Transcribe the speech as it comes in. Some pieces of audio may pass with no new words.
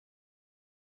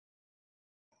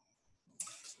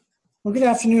Well, good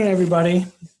afternoon, everybody.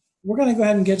 We're going to go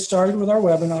ahead and get started with our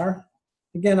webinar.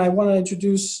 Again, I want to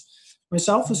introduce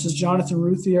myself. This is Jonathan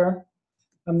Ruthier.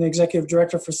 I'm the Executive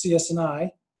Director for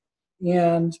CS&I,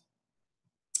 and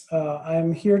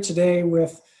I'm here today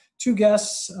with two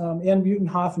guests, Ann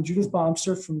Butenhoff and Judith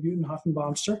Baumster from Butenhoff and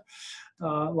Baumster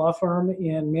law firm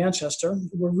in Manchester.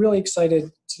 We're really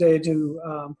excited today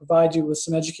to provide you with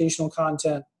some educational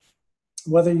content,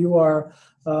 whether you are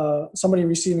somebody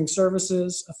receiving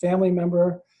services, a family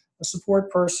member, a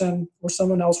support person, or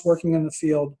someone else working in the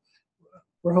field.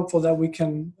 We're hopeful that we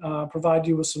can provide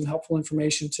you with some helpful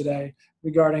information today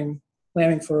regarding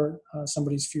planning for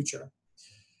somebody's future.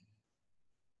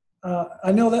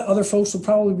 I know that other folks will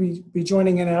probably be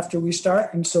joining in after we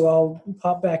start, and so I'll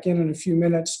pop back in a few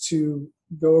minutes to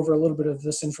go over a little bit of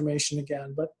this information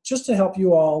again. But just to help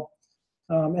you all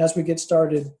as we get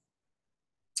started,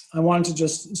 I wanted to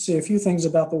just say a few things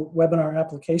about the webinar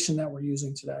application that we're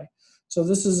using today. So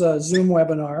this is a Zoom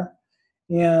webinar,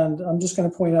 and I'm just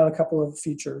going to point out a couple of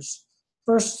features.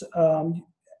 First,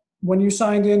 when you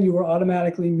signed in, you were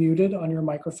automatically muted on your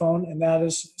microphone, and that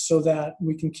is so that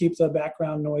we can keep the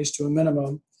background noise to a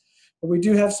minimum. But we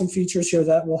do have some features here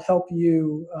that will help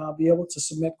you be able to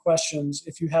submit questions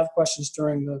if you have questions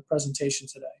during the presentation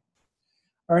today.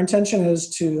 Our intention is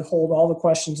to hold all the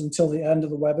questions until the end of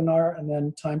the webinar, and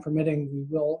then time permitting, we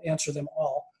will answer them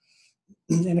all.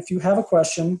 And if you have a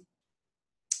question,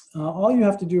 all you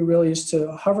have to do really is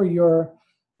to hover your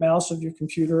mouse of your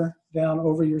computer down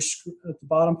over your at the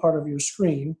bottom part of your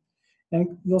screen,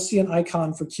 and you'll see an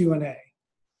icon for Q&A.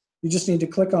 You just need to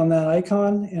click on that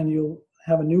icon, and you'll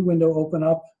have a new window open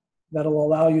up that'll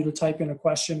allow you to type in a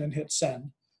question and hit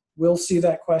send. We'll see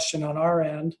that question on our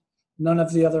end. None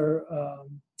of the other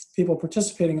people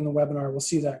participating in the webinar will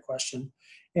see that question.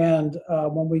 And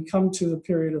when we come to the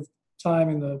period of time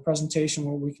in the presentation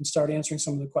where we can start answering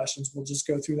some of the questions, we'll just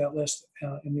go through that list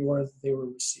in the order that they were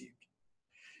received.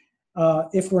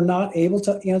 If we're not able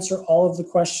to answer all of the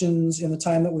questions in the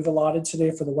time that we've allotted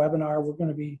today for the webinar, we're going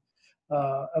to be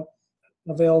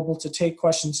available to take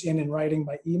questions in writing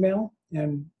by email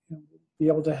and be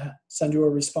able to send you a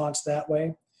response that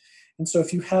way. And so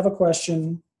if you have a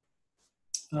question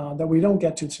that we don't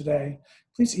get to today,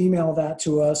 please email that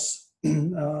to us.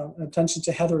 Attention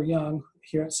to Heather Young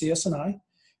here at CS&I.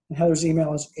 And Heather's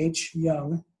email is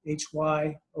hyoung,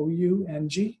 Hyoung,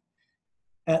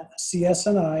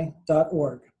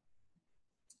 @csni.org.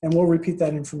 And we'll repeat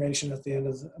that information at the end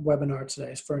of the webinar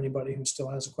today for anybody who still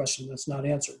has a question that's not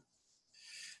answered.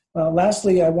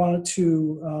 Lastly, I wanted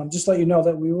to just let you know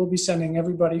that we will be sending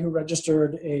everybody who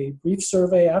registered a brief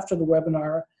survey after the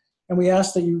webinar, and we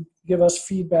ask that you give us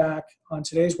feedback on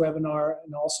today's webinar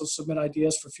and also submit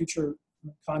ideas for future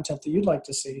content that you'd like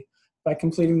to see by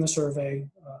completing the survey,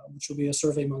 which will be a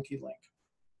SurveyMonkey link.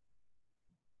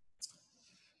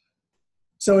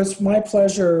 So it's my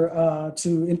pleasure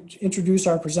to introduce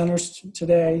our presenters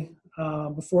today.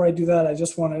 Before I do that, I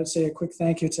just want to say a quick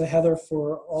thank you to Heather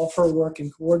for all of her work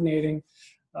in coordinating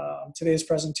today's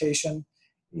presentation.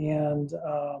 And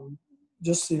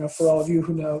just for all of you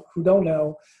who don't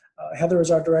know, Heather is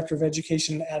our Director of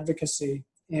Education and Advocacy.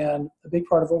 And a big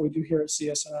part of what we do here at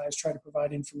CS&I is try to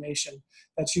provide information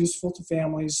that's useful to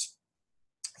families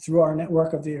through our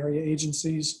network of the area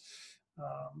agencies,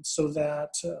 so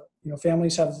that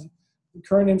families have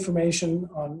current information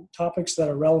on topics that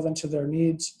are relevant to their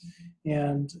needs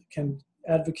and can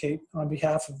advocate on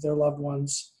behalf of their loved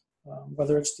ones,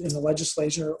 whether it's in the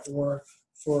legislature or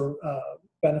for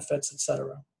benefits,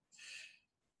 etc.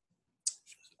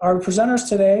 Our presenters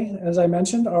today, as I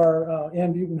mentioned, are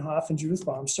Ann Butenhoff and Judith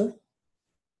Baumster.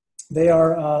 They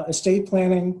are estate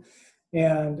planning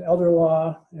and elder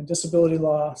law and disability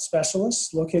law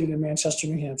specialists located in Manchester,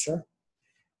 New Hampshire.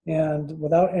 And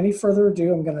without any further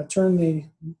ado, I'm going to turn the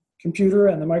computer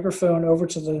and the microphone over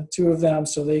to the two of them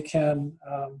so they can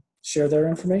share their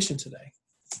information today.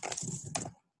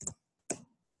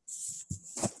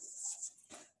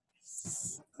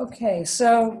 Okay,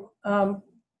 so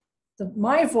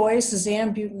my voice is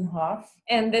Ann Butenhoff.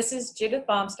 And this is Judith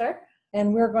Baumster.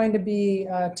 And we're going to be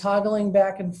toggling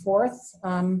back and forth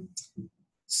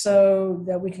so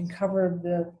that we can cover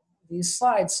these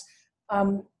slides.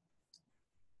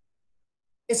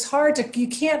 It's hard you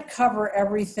can't cover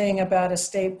everything about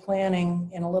estate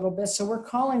planning in a little bit, so we're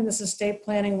calling this Estate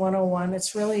Planning 101.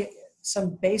 It's really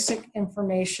some basic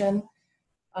information.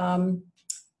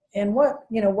 And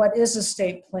what is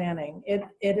estate planning? It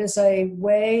is a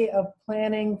way of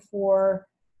planning for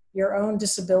your own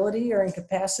disability or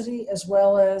incapacity, as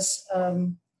well as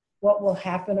what will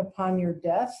happen upon your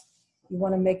death. You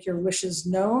want to make your wishes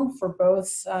known for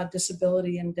both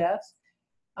disability and death.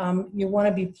 You want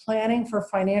to be planning for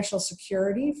financial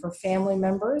security for family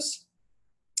members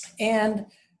and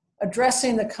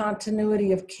addressing the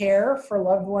continuity of care for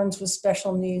loved ones with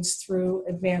special needs through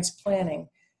advanced planning.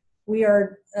 We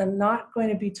are not going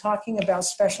to be talking about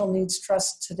special needs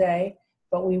trusts today,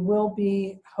 but we will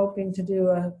be hoping to do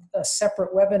a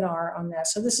separate webinar on that.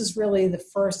 So this is really the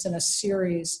first in a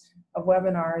series of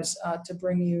webinars to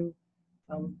bring you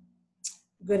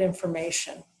good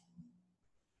information.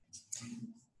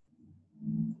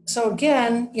 So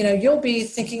again, you'll be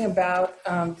thinking about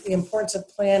the importance of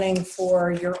planning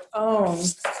for your own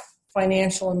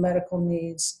financial and medical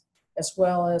needs, as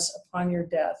well as upon your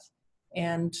death.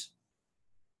 And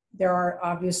there are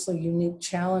obviously unique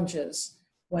challenges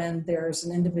when there's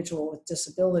an individual with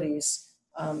disabilities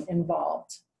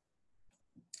involved.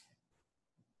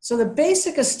 So the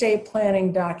basic estate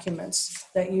planning documents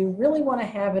that you really want to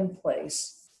have in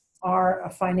place are a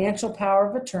financial power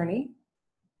of attorney,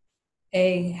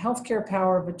 a healthcare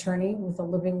power of attorney with a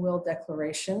living will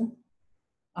declaration,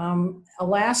 a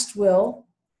last will,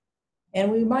 and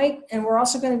we're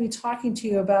also going to be talking to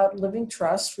you about living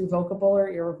trusts, revocable or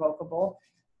irrevocable,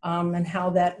 and how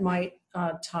that might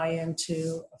tie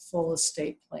into a full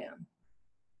estate plan.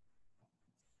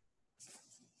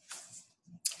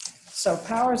 So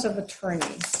powers of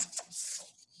attorney.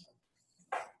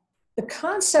 The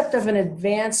concept of an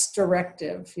advance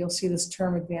directive, you'll see this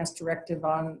term advance directive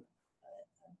on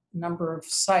a number of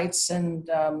sites and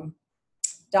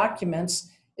documents,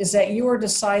 is that you are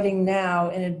deciding now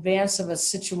in advance of a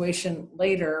situation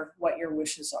later what your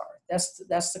wishes are.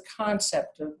 That's the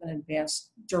concept of an advance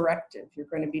directive. You're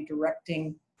going to be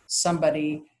directing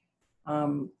somebody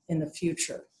in the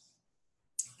future.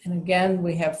 And again,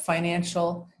 we have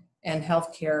financial and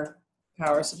healthcare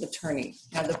powers of attorney.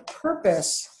 Now, the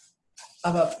purpose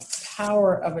of a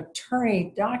power of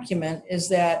attorney document is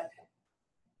that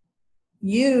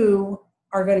you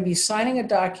are going to be signing a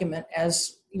document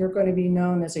as you're going to be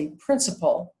known as a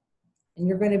principal, and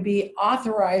you're going to be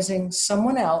authorizing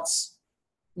someone else,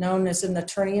 known as an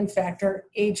attorney in fact or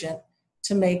agent,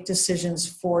 to make decisions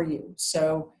for you.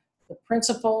 So the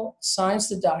principal signs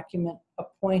the document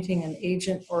appointing an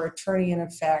agent or attorney in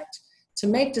effect to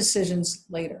make decisions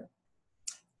later.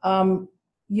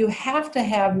 You have to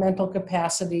have mental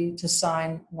capacity to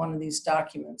sign one of these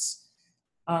documents.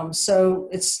 So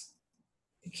it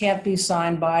can't be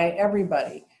signed by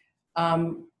everybody.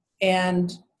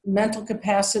 And mental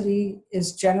capacity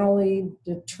is generally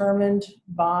determined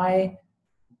by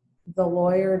the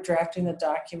lawyer drafting the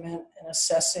document and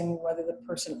assessing whether the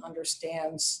person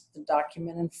understands the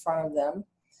document in front of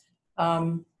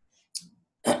them.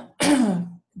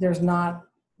 There's not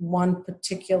one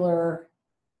particular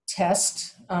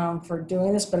test for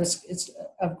doing this, but it's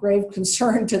of grave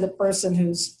concern to the person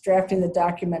who's drafting the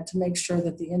document to make sure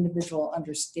that the individual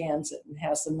understands it and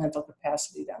has the mental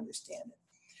capacity to understand it.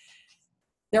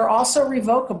 They're also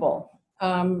revocable,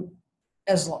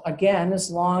 as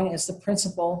long as the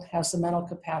principal has the mental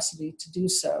capacity to do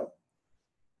so.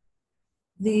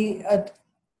 The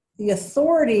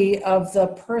authority of the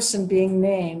person being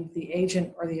named, the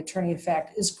agent or the attorney in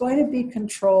fact, is going to be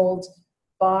controlled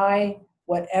by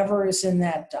whatever is in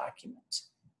that document.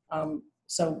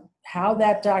 So how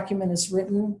that document is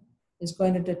written is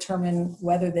going to determine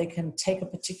whether they can take a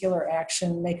particular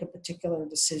action, make a particular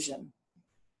decision.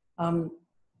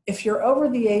 If you're over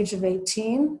the age of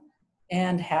 18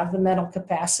 and have the mental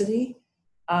capacity,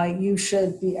 you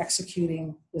should be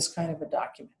executing this kind of a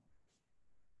document.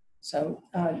 So,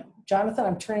 Jonathan,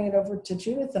 I'm turning it over to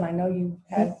Judith, and I know you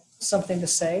had something to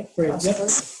say. Great. Yep.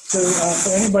 So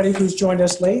for anybody who's joined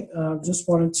us late, just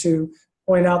wanted to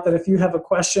point out that if you have a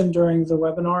question during the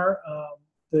webinar,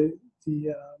 the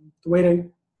way to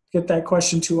get that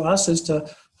question to us is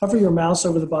to hover your mouse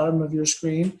over the bottom of your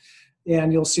screen,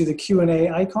 and you'll see the Q&A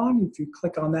icon. If you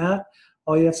click on that,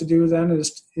 all you have to do then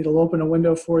is it'll open a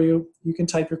window for you. You can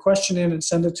type your question in and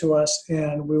send it to us,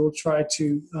 and we will try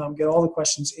to get all the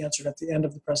questions answered at the end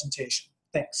of the presentation.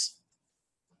 Thanks.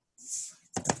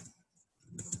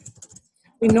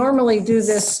 We normally do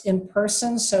this in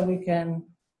person so we can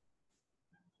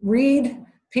read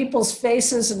people's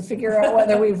faces and figure out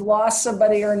whether we've lost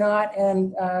somebody or not.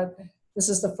 And this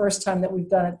is the first time that we've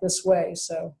done it this way,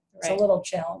 so it's a little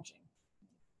challenging.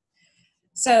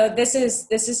 So this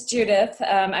is Judith.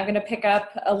 I'm going to pick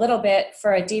up a little bit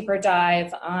for a deeper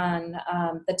dive on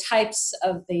the types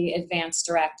of the advance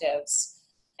directives.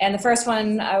 And the first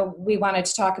one we wanted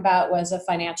to talk about was a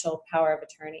financial power of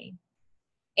attorney.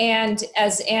 And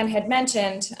as Anne had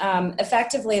mentioned,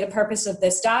 effectively the purpose of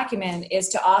this document is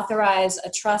to authorize a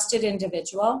trusted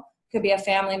individual could be a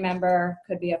family member,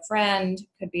 could be a friend,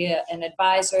 could be an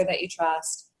advisor that you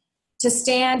trust, to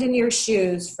stand in your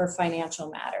shoes for financial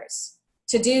matters,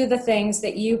 to do the things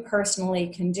that you personally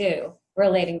can do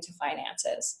relating to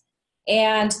finances.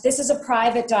 And this is a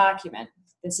private document.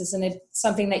 This isn't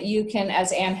something that you can,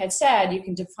 as Anne had said, you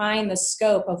can define the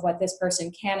scope of what this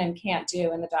person can and can't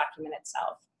do in the document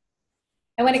itself.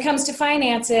 And when it comes to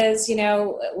finances, you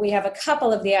know, we have a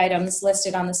couple of the items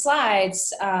listed on the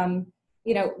slides.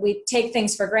 You know, we take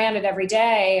things for granted every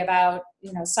day about,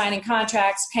 you know, signing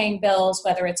contracts, paying bills,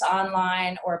 whether it's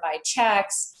online or by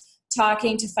checks,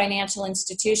 talking to financial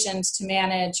institutions to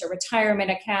manage a retirement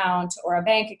account or a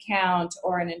bank account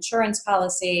or an insurance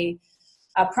policy,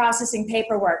 processing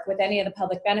paperwork with any of the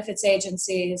public benefits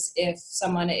agencies if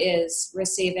someone is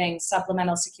receiving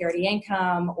supplemental security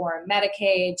income or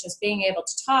Medicaid, just being able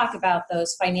to talk about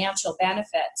those financial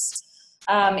benefits.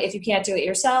 If you can't do it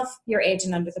yourself, your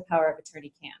agent under the power of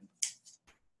attorney can.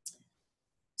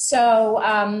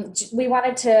 So we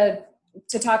wanted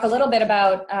to talk a little bit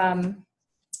about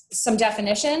some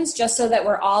definitions, just so that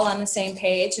we're all on the same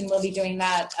page, and we'll be doing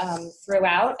that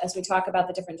throughout as we talk about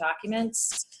the different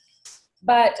documents.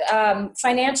 But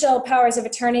financial powers of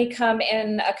attorney come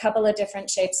in a couple of different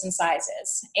shapes and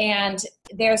sizes. And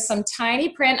there's some tiny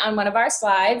print on one of our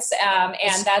slides,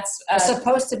 and that's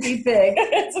supposed to be big.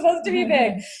 It's supposed to be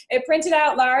big. It printed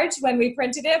out large when we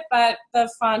printed it, but the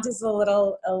font is a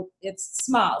little, it's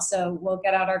small, so we'll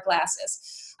get out our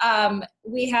glasses.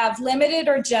 We have limited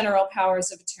or general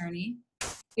powers of attorney.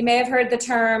 You may have heard the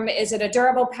term, is it a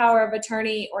durable power of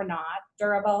attorney or not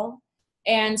durable?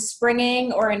 And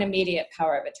springing or an immediate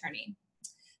power of attorney.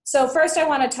 So first I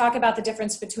want to talk about the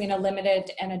difference between a limited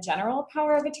and a general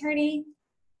power of attorney.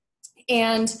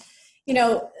 And, you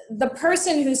know, the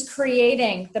person who's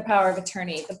creating the power of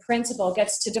attorney, the principal,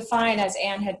 gets to define, as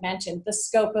Anne had mentioned, the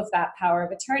scope of that power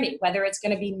of attorney, whether it's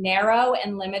going to be narrow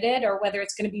and limited or whether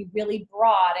it's going to be really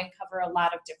broad and cover a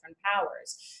lot of different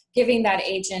powers, giving that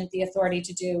agent the authority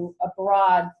to do a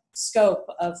broad scope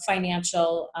of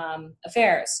financial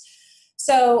affairs.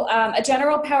 So a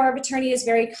general power of attorney is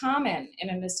very common in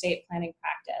an estate planning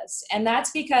practice. And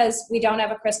that's because we don't have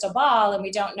a crystal ball and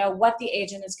we don't know what the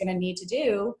agent is going to need to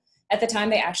do at the time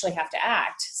they actually have to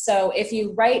act. So if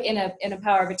you write in a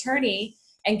power of attorney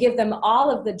and give them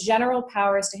all of the general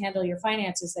powers to handle your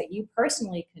finances that you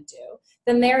personally can do,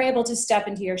 then they're able to step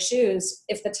into your shoes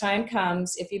if the time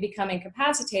comes, if you become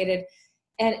incapacitated,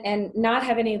 and not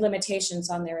have any limitations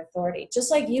on their authority,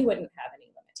 just like you wouldn't have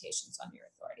any limitations on your authority.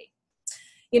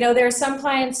 You know, there are some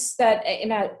clients that, you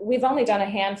know, we've only done a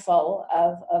handful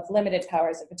of limited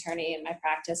powers of attorney in my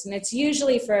practice, and it's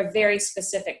usually for a very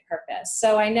specific purpose.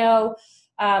 So I know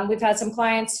we've had some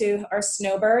clients who are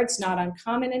snowbirds, not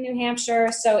uncommon in New Hampshire.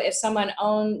 So if someone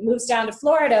moves down to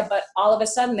Florida, but all of a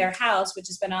sudden their house, which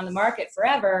has been on the market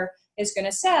forever, is going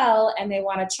to sell, and they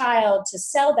want a child to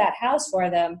sell that house for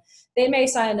them, they may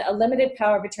sign a limited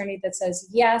power of attorney that says,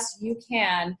 yes, you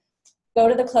can go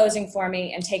to the closing for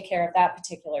me and take care of that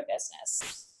particular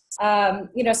business.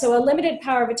 You know, so a limited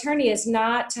power of attorney is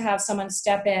not to have someone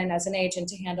step in as an agent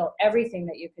to handle everything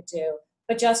that you could do,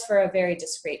 but just for a very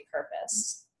discrete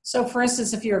purpose. So for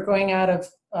instance, if you're going out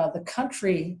of the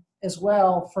country as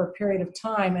well for a period of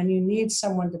time and you need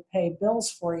someone to pay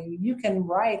bills for you, you can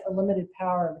write a limited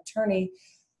power of attorney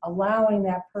allowing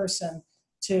that person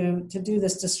to do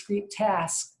this discrete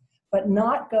task, but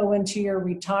not go into your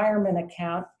retirement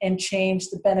account and change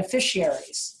the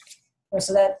beneficiaries.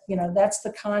 So that, you know, that's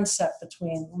the concept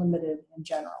between limited and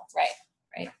general.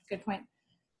 Right, good point.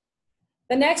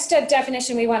 The next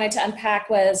definition we wanted to unpack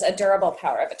was a durable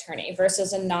power of attorney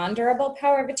versus a non-durable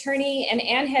power of attorney. And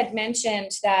Anne had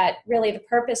mentioned that really the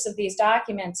purpose of these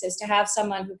documents is to have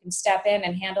someone who can step in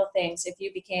and handle things if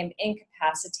you became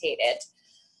incapacitated.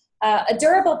 A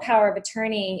durable power of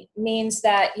attorney means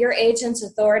that your agent's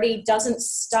authority doesn't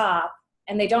stop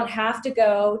and they don't have to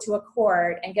go to a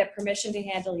court and get permission to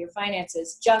handle your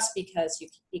finances just because you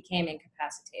became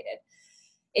incapacitated.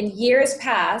 In years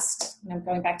past, and I'm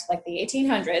going back to like the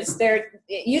 1800s,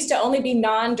 it used to only be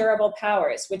non-durable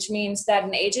powers, which means that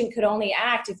an agent could only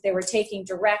act if they were taking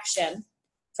direction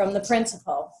from the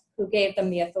principal who gave them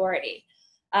the authority.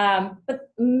 But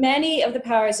many of the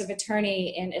powers of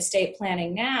attorney in estate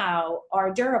planning now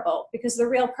are durable because the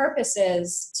real purpose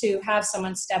is to have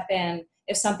someone step in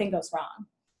if something goes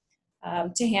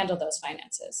wrong to handle those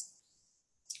finances.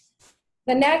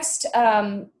 The next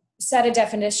set of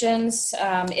definitions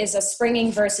is a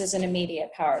springing versus an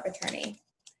immediate power of attorney.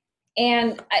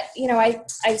 And I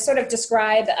sort of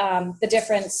describe the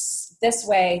difference this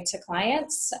way to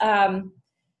clients.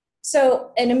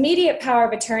 So an immediate power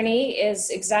of attorney is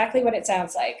exactly what it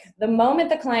sounds like. The moment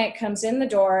the client comes in the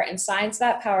door and signs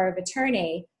that power of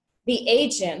attorney, the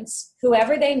agents,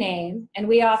 whoever they name, and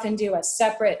we often do a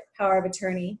separate power of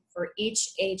attorney for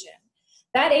each agent,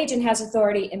 that agent has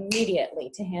authority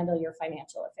immediately to handle your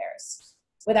financial affairs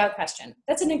without question.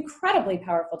 That's an incredibly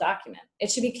powerful document.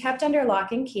 It should be kept under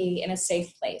lock and key in a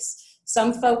safe place.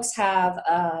 Some folks have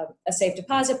a safe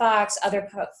deposit box, other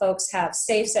folks have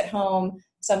safes at home.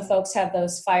 Some folks have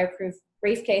those fireproof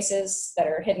briefcases that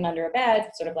are hidden under a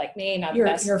bed, sort of like me, not the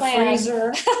best plan.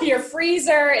 Freezer. Your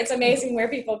freezer. It's amazing where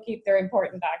people keep their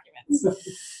important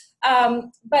documents.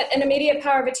 But an immediate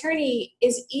power of attorney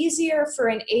is easier for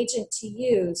an agent to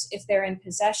use if they're in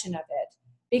possession of it,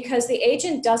 because the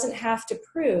agent doesn't have to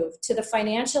prove to the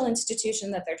financial institution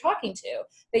that they're talking to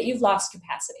that you've lost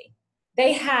capacity.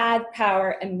 They had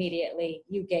power immediately.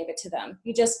 You gave it to them.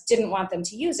 You just didn't want them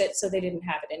to use it, so they didn't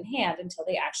have it in hand until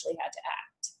they actually had to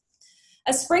act.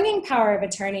 A springing power of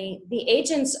attorney, the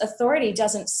agent's authority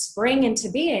doesn't spring into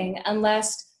being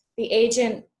unless the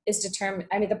agent is determined,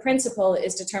 the principal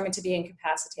is determined to be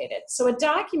incapacitated. So a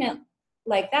document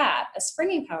like that, a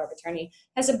springing power of attorney,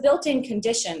 has a built-in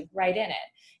condition right in it.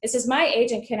 It says my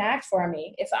agent can act for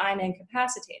me if I'm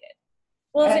incapacitated.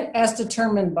 Well, as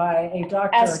determined by a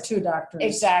doctor or two doctors.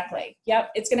 Exactly.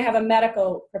 Yep. It's going to have a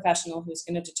medical professional who's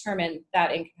going to determine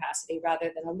that incapacity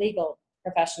rather than a legal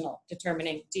professional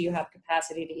determining, do you have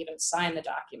capacity to even sign the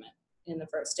document in the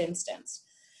first instance.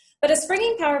 But a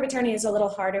springing power of attorney is a little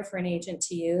harder for an agent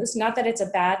to use. Not that it's a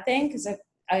bad thing, because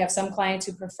I have some clients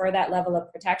who prefer that level of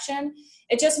protection.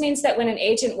 It just means that when an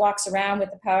agent walks around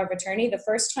with the power of attorney, the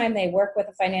first time they work with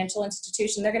a financial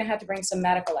institution, they're going to have to bring some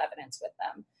medical evidence with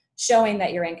them, showing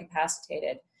that you're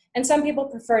incapacitated. And some people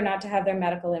prefer not to have their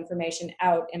medical information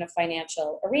out in a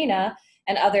financial arena,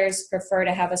 and others prefer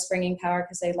to have a springing power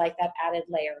because they like that added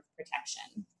layer of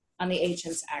protection on the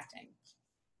agents acting.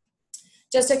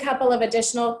 Just a couple of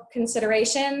additional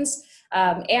considerations.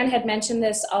 Anne had mentioned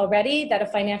this already, that a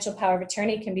financial power of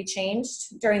attorney can be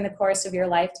changed during the course of your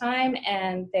lifetime,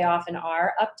 and they often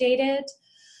are updated.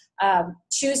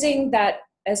 Choosing that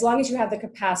as long as you have the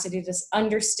capacity to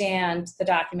understand the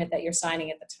document that you're signing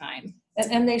at the time.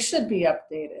 And they should be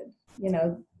updated.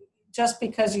 Just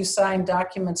because you signed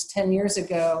documents 10 years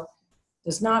ago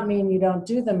does not mean you don't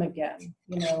do them again.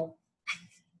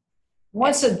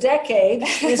 Once a decade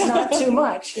is not too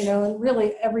much, and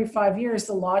really every 5 years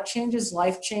the law changes,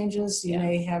 life changes, you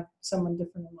may have someone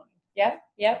different in mind.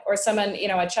 Yep. Or someone,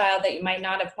 a child that you might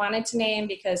not have wanted to name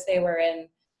because they were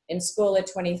in school at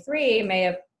 23 may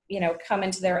have, come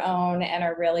into their own and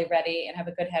are really ready and have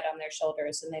a good head on their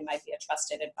shoulders, and they might be a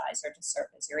trusted advisor to serve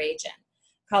as your agent.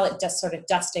 Call it just sort of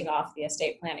dusting off the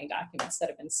estate planning documents that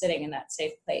have been sitting in that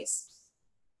safe place.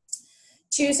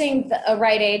 Choosing a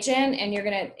right agent, and you're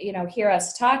going to hear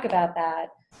us talk about that,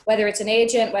 whether it's an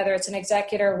agent, whether it's an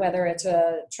executor, whether it's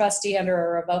a trustee under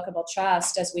a revocable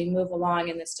trust as we move along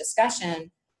in this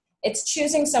discussion, it's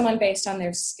choosing someone based on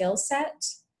their skill set.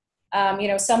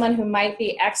 Someone who might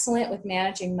be excellent with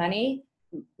managing money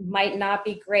might not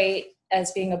be great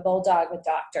as being a bulldog with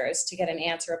doctors to get an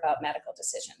answer about medical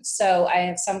decisions. So I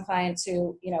have some clients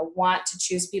who, want to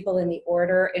choose people in the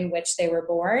order in which they were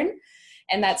born.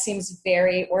 And that seems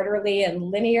very orderly and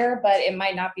linear, but it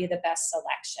might not be the best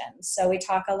selection. So we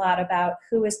talk a lot about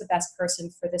who is the best person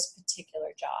for this particular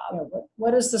job.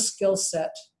 What is the skill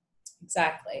set?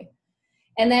 Exactly.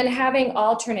 And then having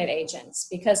alternate agents,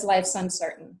 because life's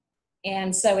uncertain.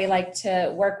 And so we like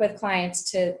to work with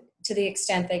clients to the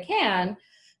extent they can,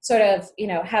 sort of,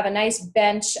 have a nice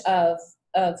bench of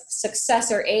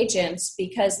successor agents,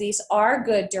 because these are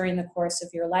good during the course of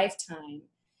your lifetime.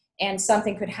 And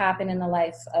something could happen in the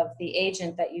life of the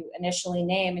agent that you initially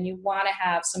name, and you want to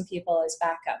have some people as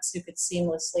backups who could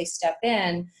seamlessly step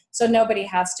in, so nobody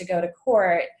has to go to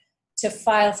court to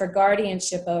file for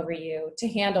guardianship over you, to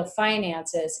handle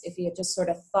finances, if you just sort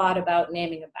of thought about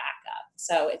naming a backup.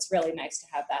 So it's really nice to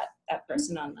have that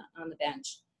person on the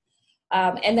bench.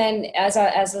 And then as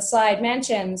the slide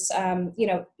mentions,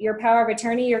 your power of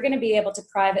attorney, you're going to be able to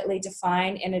privately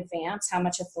define in advance how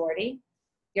much authority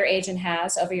your agent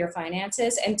has over your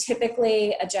finances. And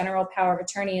typically a general power of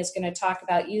attorney is going to talk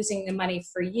about using the money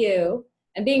for you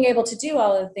and being able to do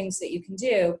all of the things that you can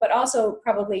do, but also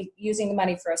probably using the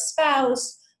money for a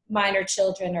spouse, minor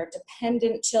children, or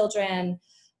dependent children.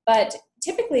 But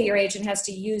typically your agent has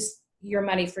to use your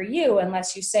money for you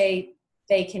unless you say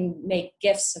they can make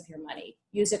gifts of your money.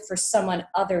 Use it for someone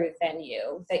other than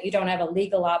you that you don't have a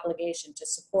legal obligation to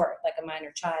support, like a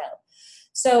minor child.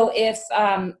 So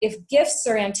if gifts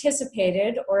are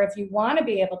anticipated, or if you want to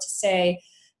be able to say,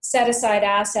 set aside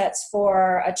assets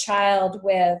for a child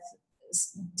with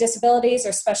disabilities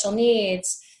or special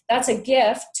needs, that's a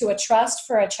gift to a trust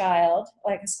for a child,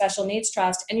 like a special needs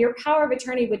trust, and your power of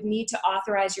attorney would need to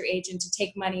authorize your agent to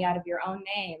take money out of your own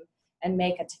name and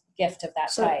make a gift of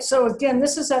that type. So again,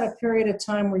 this is at a period of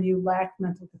time where you lack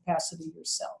mental capacity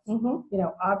yourself. Mhm. You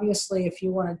know, obviously, if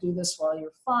you want to do this while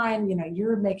you're fine, you know,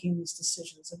 you're making these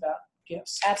decisions about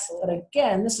gifts. Absolutely. But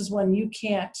again, this is when you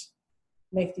can't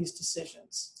make these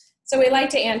decisions. So we like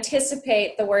to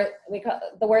anticipate the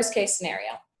worst case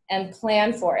scenario and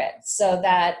plan for it so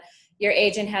that your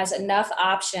agent has enough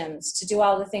options to do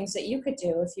all the things that you could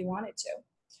do if you wanted to.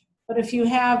 But if you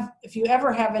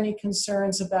ever have any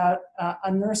concerns about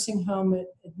a nursing home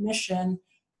admission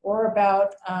or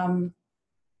about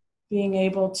being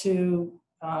able to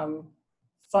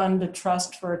fund a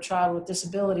trust for a child with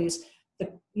disabilities,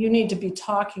 you need to be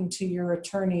talking to your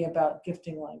attorney about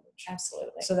gifting language.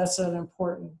 Absolutely. So that's an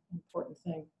important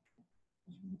thing.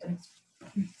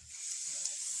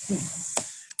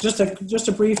 Just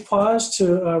a brief pause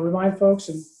to remind folks,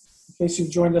 in case you've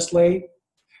joined us late,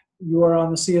 you are on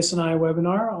the CS&I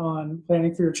webinar on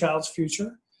planning for your child's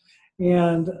future.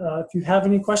 And if you have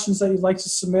any questions that you'd like to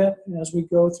submit as we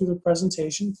go through the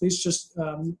presentation, please just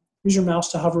use your mouse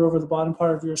to hover over the bottom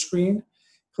part of your screen,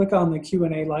 click on the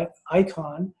Q&A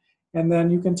icon, and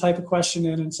then you can type a question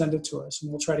in and send it to us.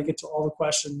 And we'll try to get to all the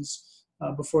questions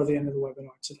before the end of the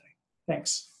webinar today.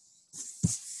 Thanks.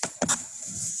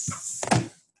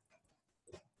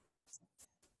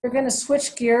 We're going to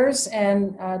switch gears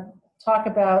and talk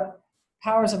about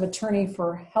powers of attorney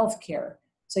for healthcare.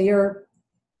 So your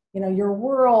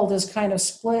world is kind of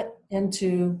split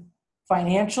into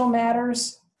financial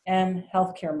matters and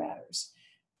healthcare matters,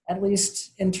 at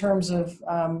least in terms of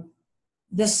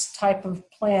this type of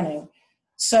planning.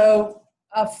 So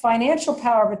a financial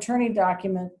power of attorney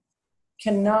document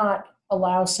cannot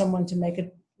allow someone to make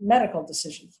a medical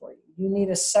decision for you. You need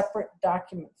a separate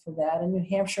document for that, and New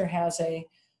Hampshire has a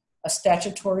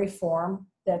statutory form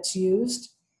that's used.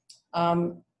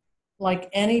 Like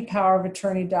any power of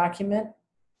attorney document,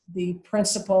 the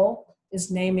principal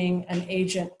is naming an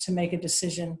agent to make a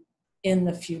decision in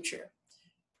the future.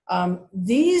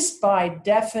 These, by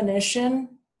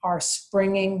definition, are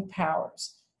springing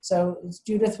powers. So as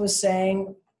Judith was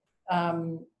saying,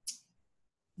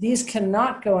 these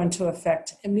cannot go into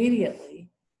effect immediately.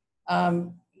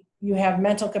 You have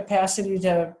mental capacity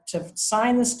to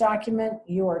sign this document.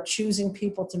 You are choosing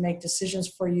people to make decisions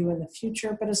for you in the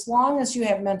future. But as long as you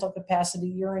have mental capacity,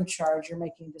 you're in charge, you're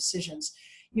making decisions.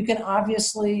 You can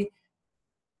obviously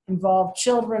involve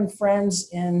children, friends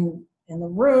in the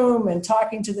room and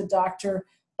talking to the doctor.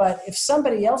 But if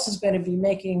somebody else is going to be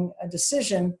making a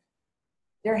decision,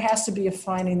 there has to be a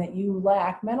finding that you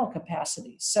lack mental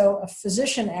capacity. So a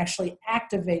physician actually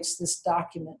activates this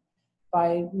document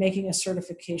by making a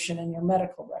certification in your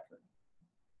medical record.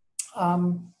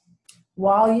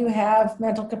 While you have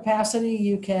mental capacity,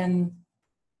 you can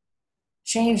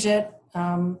change it.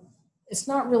 It's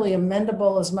not really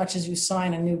amendable as much as you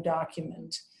sign a new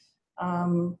document.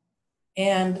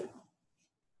 And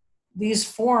these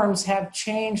forms have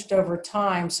changed over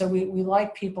time, so we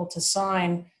like people to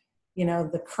sign,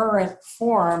 the current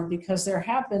form, because there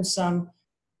have been some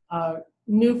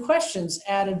new questions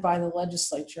added by the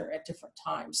legislature at different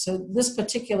times. So this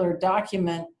particular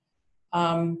document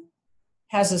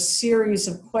has a series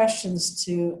of questions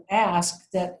to ask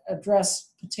that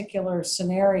address particular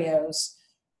scenarios,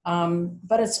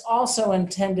 but it's also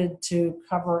intended to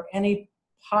cover any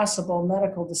possible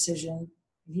medical decision.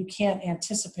 You can't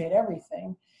anticipate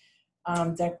everything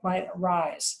that might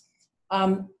arise.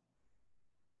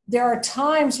 There are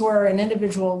times where an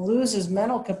individual loses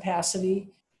mental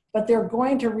capacity, but they're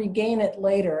going to regain it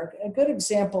later. A good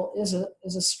example is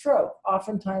a stroke.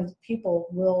 Oftentimes people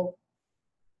will,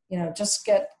 just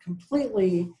get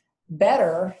completely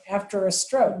better after a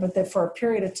stroke, but that for a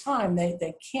period of time,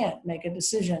 they can't make a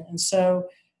decision. And so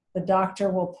the doctor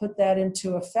will put that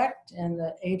into effect and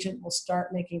the agent will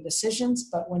start making decisions.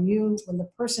 But when the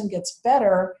person gets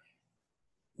better,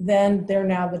 then they're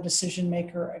now the decision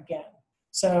maker again.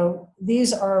 So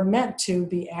these are meant to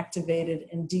be activated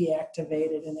and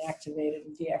deactivated and activated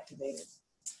and deactivated.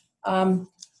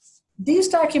 These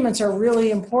documents are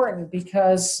really important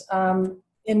because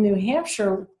in New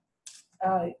Hampshire,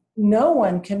 no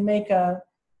one can make a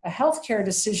healthcare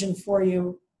decision for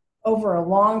you over a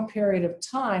long period of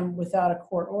time without a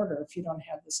court order if you don't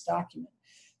have this document.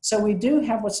 So we do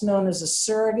have what's known as a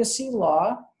surrogacy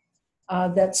law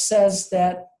that says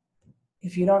that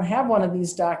if you don't have one of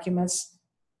these documents,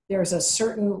 there's a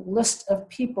certain list of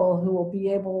people who will be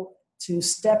able to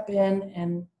step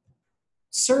in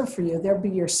serve for you. They'll be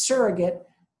your surrogate,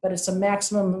 but it's a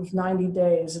maximum of 90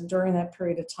 days. And during that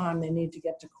period of time, they need to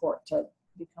get to court to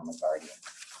become a guardian.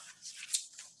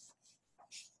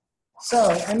 So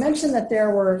I mentioned that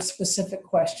there were specific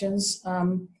questions.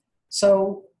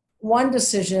 So one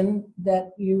decision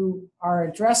that you are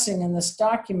addressing in this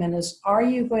document is, are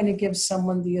you going to give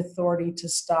someone the authority to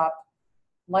stop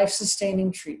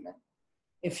life-sustaining treatment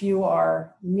if you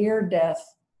are near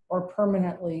death or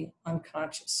permanently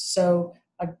unconscious? So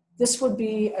this would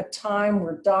be a time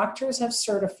where doctors have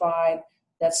certified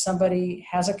that somebody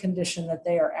has a condition that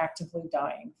they are actively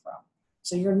dying from.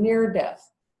 So you're near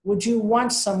death. Would you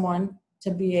want someone to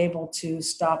be able to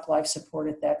stop life support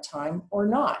at that time or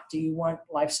not? Do you want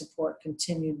life support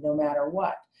continued no matter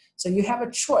what? So you have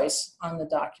a choice on the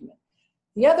document.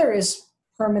 The other is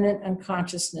permanent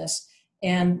unconsciousness,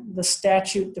 and the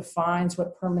statute defines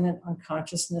what permanent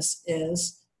unconsciousness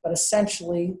is, but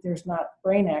essentially there's not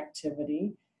brain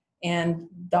activity, and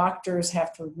doctors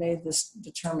have to have made this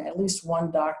determination. At least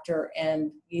one doctor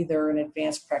and either an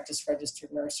advanced practice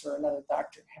registered nurse or another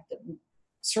doctor have to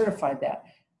certify that.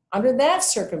 Under that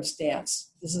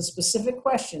circumstance, this is a specific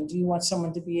question: do you want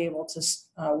someone to be able to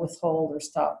withhold or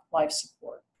stop life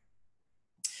support?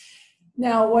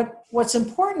 Now, what's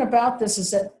important about this is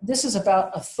that this is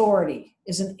about authority.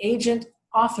 Is an agent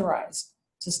authorized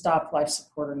to stop life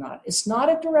support or not? It's not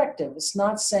a directive. It's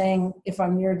not saying, if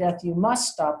I'm near death, you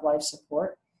must stop life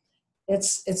support.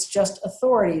 It's just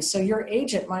authority. So your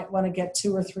agent might want to get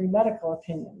 2 or 3 medical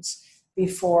opinions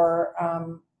before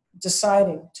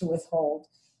deciding to withhold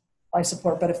life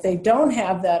support. But if they don't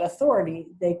have that authority,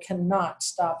 they cannot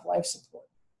stop life support.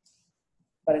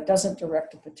 But it doesn't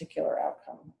direct a particular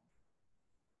outcome.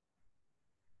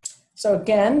 So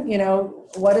again,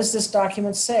 what does this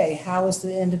document say? How has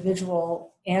the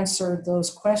individual answered those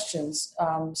questions?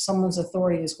 Someone's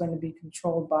authority is going to be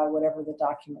controlled by whatever the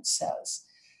document says.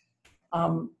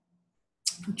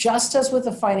 Just as with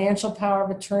the financial power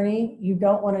of attorney, you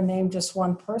don't want to name just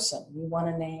one person. You want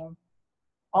to name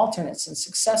alternates and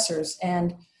successors.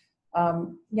 And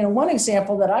one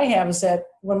example that I have is that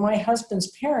when my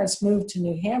husband's parents moved to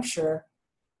New Hampshire,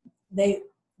 they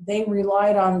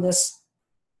relied on this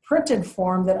printed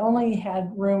form that only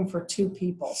had room for 2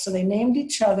 people. So they named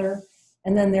each other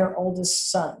and then their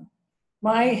oldest son.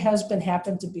 My husband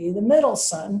happened to be the middle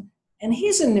son, and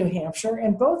he's in New Hampshire,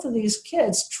 and both of these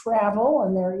kids travel,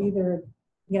 and they're either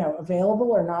available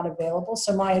or not available.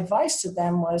 So my advice to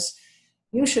them was,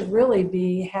 you should really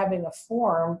be having a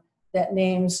form that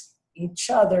names each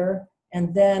other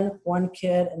and then one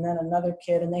kid and then another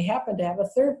kid, and they happen to have a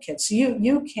 3rd kid. So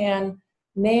you can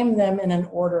name them in an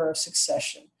order of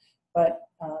succession, but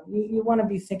you want to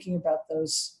be thinking about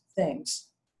those things.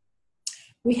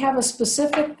 We have a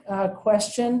specific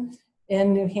question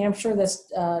in New Hampshire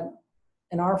that's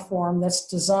in our form that's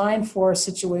designed for a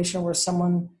situation where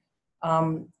someone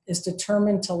is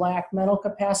determined to lack mental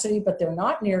capacity, but they're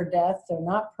not near death, they're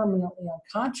not permanently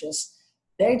unconscious,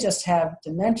 they just have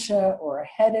dementia or a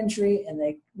head injury, and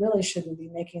they really shouldn't be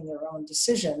making their own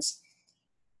decisions.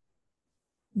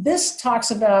 This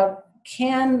talks about,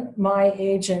 can my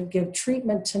agent give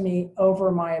treatment to me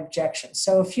over my objection?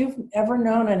 So if you've ever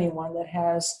known anyone that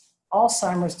has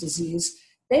Alzheimer's disease,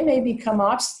 they may become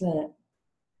obstinate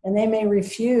and they may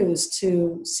refuse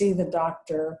to see the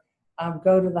doctor,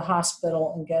 go to the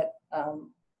hospital and get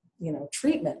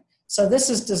treatment. So this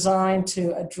is designed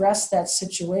to address that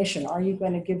situation. Are you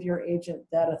going to give your agent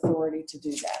that authority to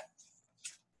do that?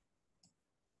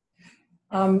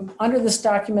 Under this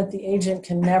document, the agent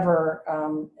can never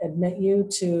admit you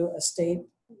to a state,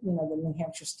 the New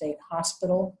Hampshire State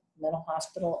Hospital, mental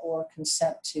hospital, or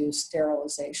consent to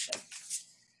sterilization.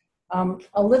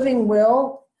 A living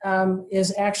will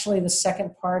is actually the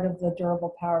second part of the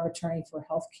durable power of attorney for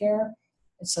healthcare.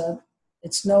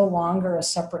 It's no longer a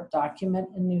separate document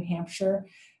in New Hampshire.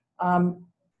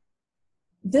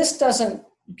 This doesn't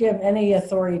give any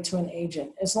authority to an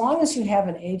agent. As long as you have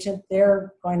an agent,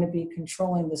 they're going to be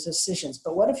controlling the decisions.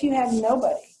 But what if you have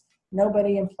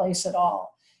nobody in place at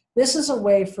all? This is a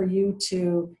way for you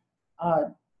to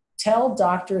tell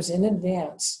doctors in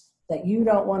advance that you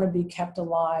don't want to be kept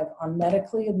alive on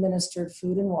medically administered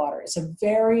food and water. It's a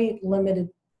very limited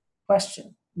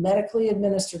question. Medically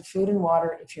administered food and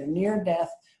water if you're near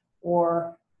death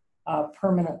or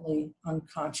permanently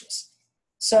unconscious.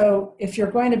 So if you're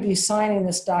going to be signing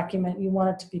this document, you want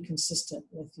it to be consistent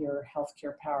with your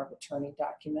healthcare power of attorney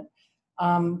document.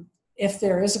 If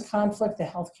there is a conflict, the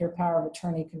healthcare power of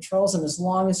attorney controls, and as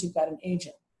long as you've got an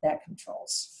agent, that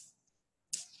controls.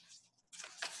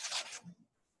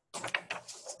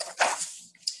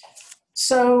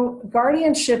 So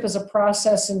guardianship is a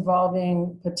process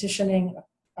involving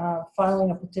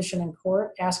filing a petition in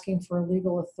court, asking for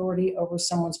legal authority over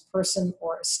someone's person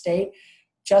or estate.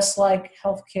 Just like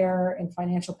healthcare and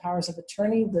financial powers of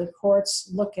attorney, the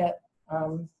courts look at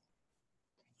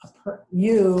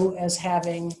you as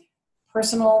having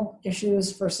personal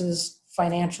issues versus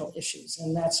financial issues,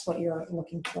 and that's what you're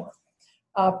looking for.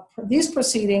 These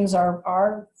proceedings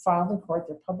are filed in court.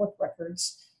 They're public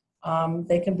records.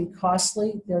 They can be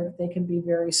costly. They can be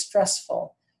very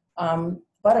stressful.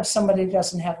 But if somebody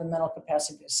doesn't have the mental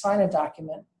capacity to sign a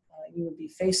document, you would be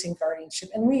facing guardianship.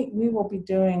 And we will be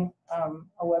doing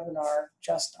a webinar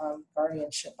just on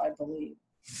guardianship, I believe.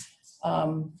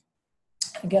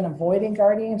 Again, avoiding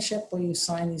guardianship, where you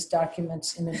sign these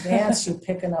documents in advance, you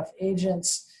pick enough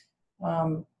agents,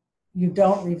 you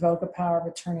don't revoke a power of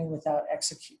attorney without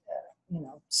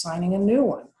signing a new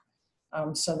one.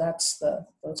 So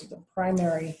those are the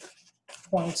primary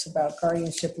points about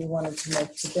guardianship we wanted to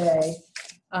make today.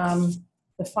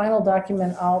 The final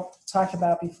document I'll talk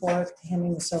about before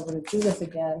handing this over to Judith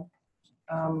again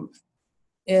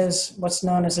is what's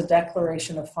known as a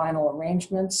declaration of final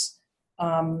arrangements.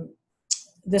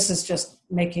 This is just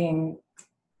making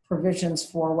provisions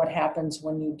for what happens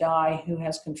when you die, who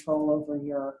has control over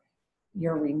your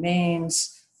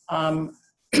remains.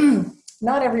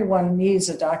 Not everyone needs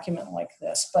a document like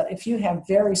this, but if you have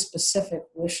very specific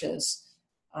wishes,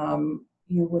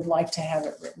 you would like to have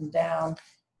it written down.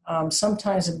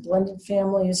 Sometimes in blended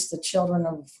families, the children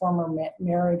of a former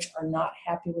marriage are not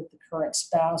happy with the current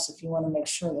spouse. If you want to make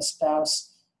sure the spouse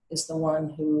is the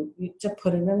one to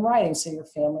put it in writing so your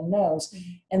family knows.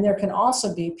 Mm-hmm. And there can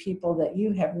also be people that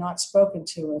you have not spoken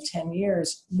to in 10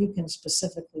 years. You can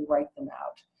specifically write them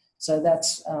out. So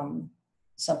that's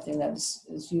something that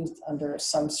is used under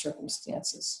some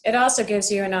circumstances. It also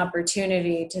gives you an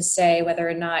opportunity to say whether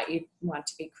or not you want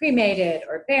to be cremated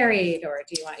or buried, or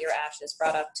do you want your ashes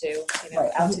brought up to, right,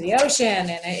 out to the ocean.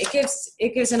 And it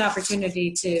gives an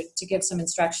opportunity to give some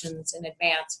instructions in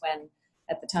advance when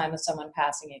at the time of someone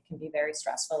passing, it can be very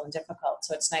stressful and difficult.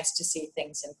 So it's nice to see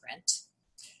things in print.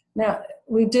 Now,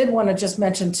 we did want to just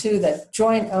mention too that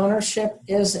joint ownership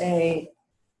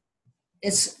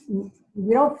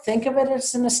we don't think of it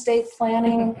as an estate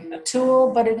planning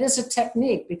tool, but it is a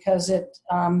technique because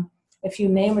if you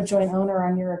name a joint owner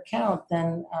on your account,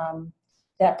 then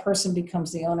that person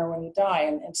becomes the owner when you die,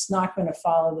 and it's not going to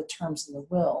follow the terms of the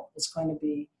will. It's going to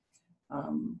be,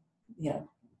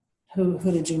 who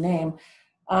did you name?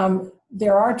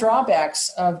 There are drawbacks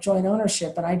of joint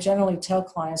ownership, and I generally tell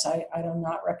clients I do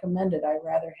not recommend it. I'd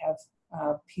rather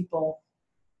have people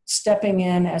stepping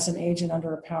in as an agent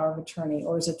under a power of attorney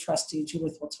or as a trustee.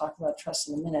 Judith will talk about trust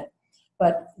in a minute.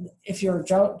 But if you're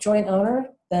a joint owner,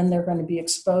 then they're going to be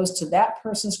exposed to that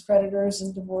person's creditors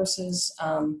and divorces.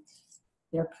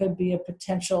 There could be a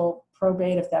potential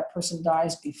probate if that person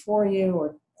dies before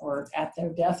you or at their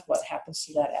death, what happens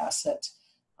to that asset.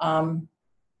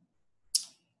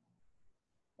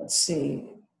 Let's see,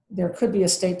 there could be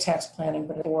estate tax planning,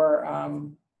 but for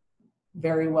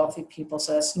very wealthy people,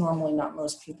 so that's normally not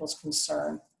most people's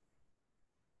concern.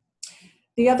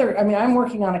 I'm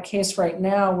working on a case right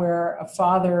now where a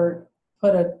father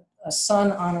put a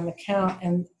son on an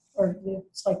account, or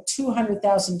it's like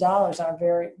 $200,000 on a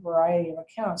variety of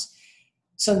accounts.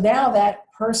 So now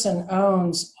that person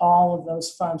owns all of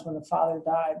those funds when the father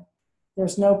died.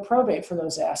 There's no probate for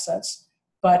those assets,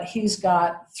 but he's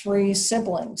got 3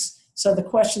 siblings. So the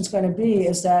question's going to be,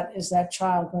 is that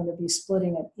child going to be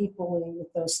splitting it equally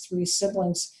with those 3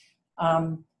 siblings?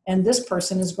 And this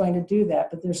person is going to do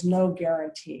that, but there's no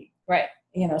guarantee. Right.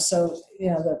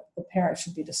 The parent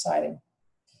should be deciding.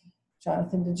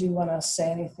 Jonathan, did you want to say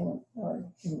anything or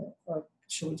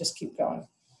should we just keep going?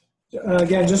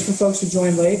 Again, just for folks who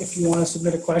joined late, if you want to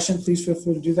submit a question, please feel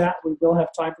free to do that. We will have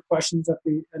time for questions at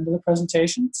the end of the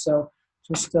presentation. So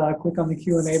just click on the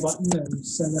Q&A button and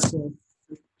send us a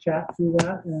chat through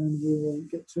that, and we will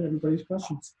get to everybody's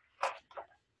questions.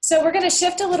 So we're going to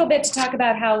shift a little bit to talk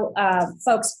about how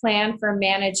folks plan for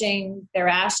managing their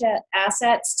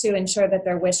assets to ensure that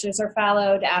their wishes are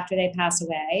followed after they pass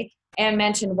away. And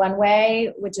mention one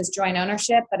way, which is joint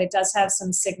ownership, but it does have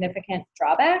some significant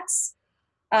drawbacks.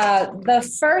 The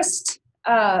first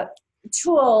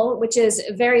tool, which is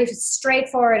a very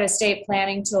straightforward estate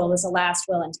planning tool, is a last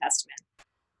will and testament.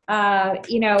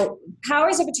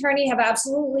 Powers of attorney have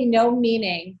absolutely no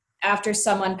meaning after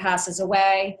someone passes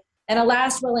away, and a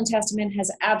last will and testament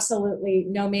has absolutely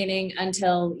no meaning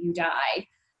until you die.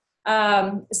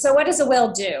 So what does a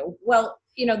will do? Well,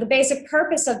 the basic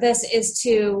purpose of this is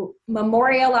to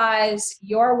memorialize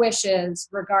your wishes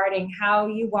regarding how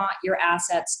you want your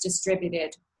assets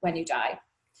distributed when you die.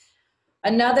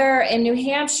 Another, in New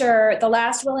Hampshire, the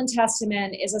last will and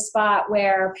testament is a spot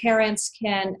where parents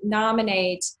can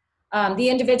nominate the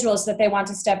individuals that they want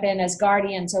to step in as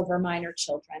guardians over minor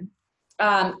children.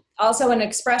 Also an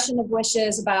expression of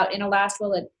wishes about, in a last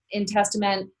will and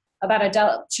testament, about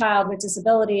adult child with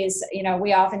disabilities.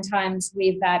 We oftentimes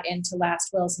weave that into last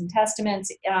wills and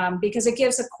testaments because it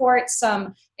gives a court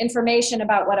some information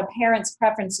about what a parent's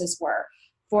preferences were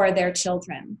for their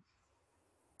children.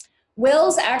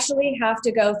 Wills actually have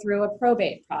to go through a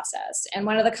probate process. And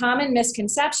one of the common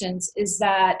misconceptions is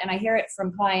that, and I hear it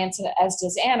from clients, as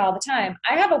does Anne all the time,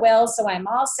 I have a will, so I'm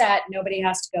all set. Nobody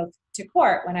has to go to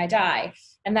court when I die.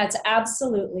 And that's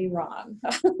absolutely wrong.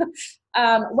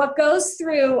 What goes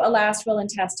through a last will and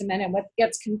testament and what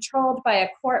gets controlled by a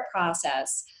court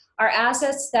process are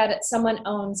assets that someone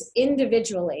owns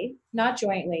individually, not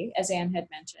jointly, as Anne had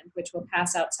mentioned, which will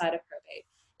pass outside of probate,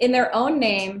 in their own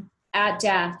name at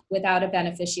death without a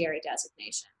beneficiary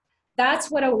designation. That's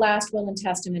what a last will and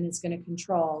testament is going to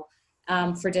control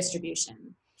for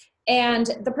distribution.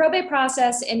 And the probate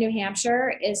process in New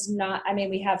Hampshire is not,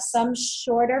 we have some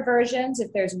shorter versions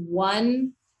if there's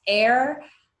one heir,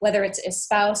 whether it's a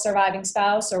spouse, surviving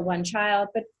spouse, or one child,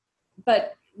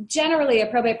 but generally a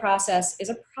probate process is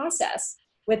a process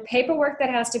with paperwork that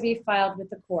has to be filed with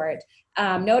the court,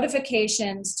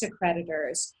 notifications to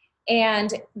creditors,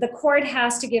 and the court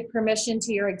has to give permission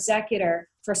to your executor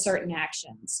for certain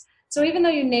actions. So even though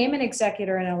you name an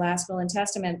executor in a last will and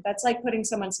testament, that's like putting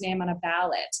someone's name on a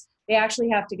ballot. They actually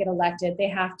have to get elected. They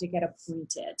have to get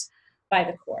appointed by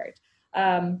the court.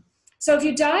 So if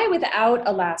you die without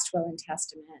a last will and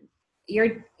testament,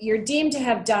 you're deemed to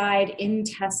have died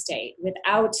intestate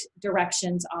without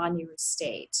directions on your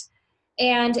estate.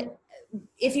 And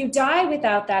if you die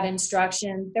without that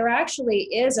instruction, there actually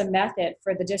is a method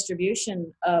for the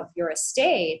distribution of your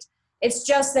estate. It's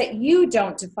just that you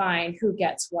don't define who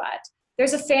gets what.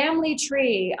 There's a family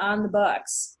tree on the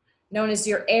books known as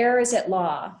your heirs at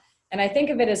law. And I think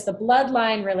of it as the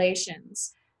bloodline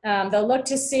relations. They'll look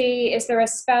to see, is there a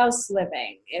spouse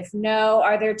living? If no,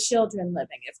 are there children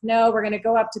living? If no, we're going to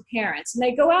go up to parents. And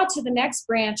they go out to the next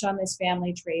branch on this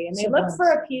family tree and they look for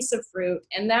a piece of fruit,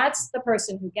 and that's the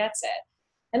person who gets it.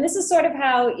 And this is sort of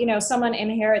how, someone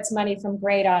inherits money from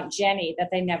great Aunt Jenny that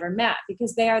they never met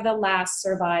because they are the last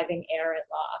surviving heir at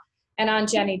law. And Aunt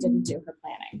Jenny didn't do her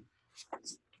planning.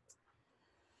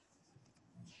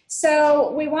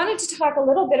 So we wanted to talk a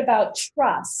little bit about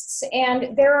trusts,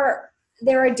 and there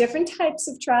are different types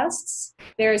of trusts.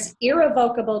 There's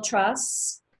irrevocable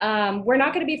trusts. We're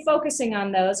not going to be focusing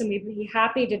on those, and we'd be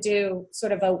happy to do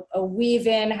sort of a weave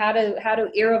in how do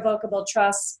irrevocable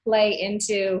trusts play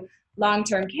into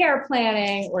long-term care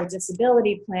planning or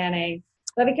disability planning.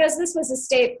 But because this was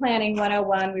Estate Planning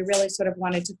 101, we really sort of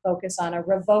wanted to focus on a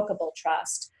revocable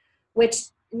trust, which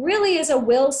really is a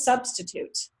will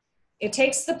substitute. It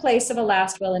takes the place of a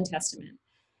last will and testament.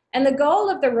 And the goal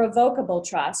of the revocable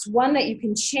trust, one that you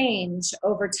can change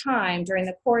over time during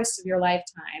the course of your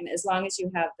lifetime, as long as you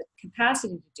have the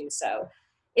capacity to do so,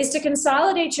 is to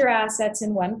consolidate your assets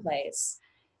in one place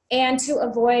and to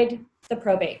avoid the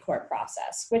probate court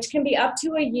process, which can be up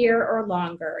to a year or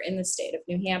longer in the state of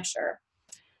New Hampshire.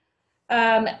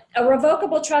 A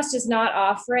revocable trust is not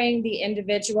offering the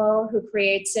individual who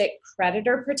creates it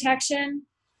creditor protection.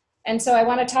 And so I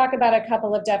want to talk about a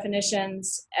couple of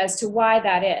definitions as to why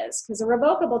that is, because a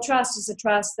revocable trust is a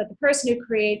trust that the person who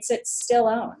creates it still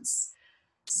owns.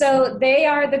 So they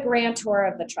are the grantor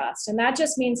of the trust, and that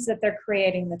just means that they're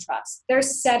creating the trust. They're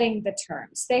setting the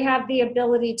terms. They have the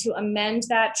ability to amend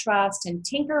that trust and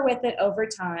tinker with it over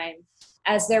time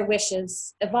as their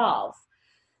wishes evolve.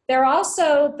 They're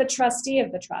also the trustee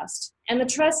of the trust, and the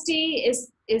trustee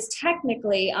is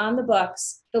technically on the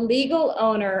books the legal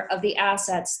owner of the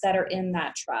assets that are in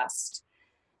that trust.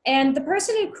 And the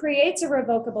person who creates a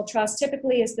revocable trust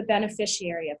typically is the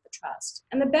beneficiary of the trust.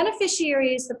 And the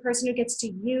beneficiary is the person who gets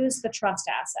to use the trust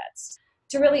assets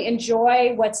to really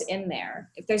enjoy what's in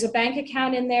there. If there's a bank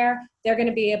account in there, they're going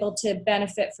to be able to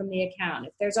benefit from the account.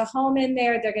 If there's a home in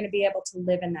there, they're going to be able to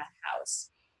live in that house.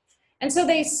 And so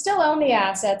they still own the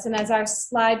assets, and as our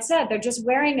slide said, they're just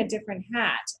wearing a different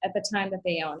hat at the time that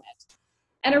they own it.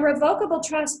 And a revocable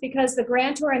trust, because the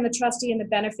grantor and the trustee and the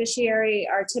beneficiary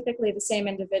are typically the same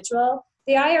individual,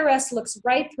 the IRS looks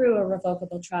right through a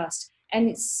revocable trust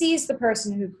and sees the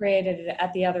person who created it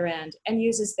at the other end and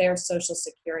uses their social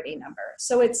security number.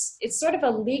 So it's sort of a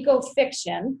legal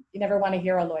fiction. You never want to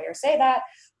hear a lawyer say that,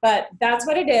 but that's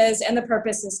what it is, and the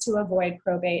purpose is to avoid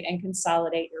probate and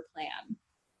consolidate your plan.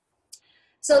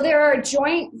 So there are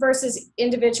joint versus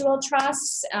individual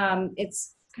trusts.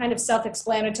 It's kind of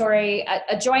self-explanatory.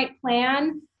 A joint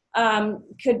plan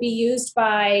could be used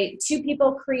by two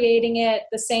people creating it,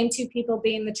 the same two people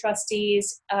being the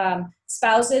trustees.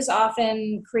 Spouses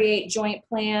often create joint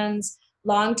plans,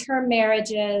 long-term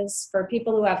marriages for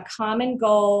people who have common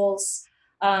goals,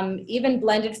 even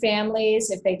blended families,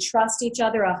 if they trust each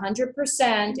other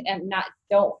 100% and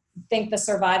don't think the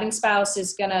surviving spouse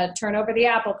is going to turn over the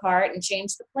apple cart and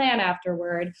change the plan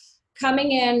afterward.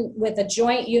 Coming in with a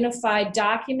joint unified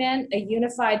document, a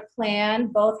unified plan,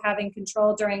 both having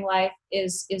control during life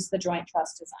is the joint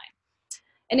trust design.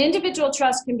 An individual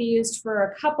trust can be used for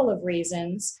a couple of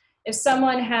reasons. If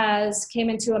someone came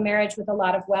into a marriage with a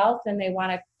lot of wealth and they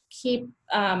want to keep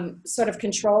sort of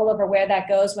control over where that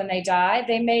goes when they die,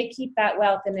 they may keep that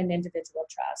wealth in an individual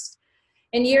trust.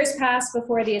 In years past,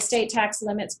 before the estate tax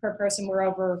limits per person were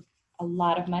over a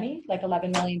lot of money, like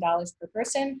 $11 million per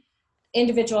person,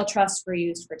 individual trusts were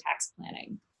used for tax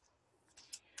planning.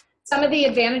 Some of the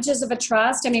advantages of a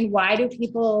trust, why do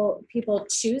people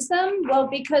choose them? Well,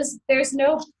 because there's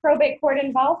no probate court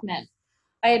involvement.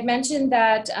 I had mentioned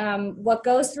that what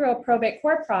goes through a probate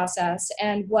court process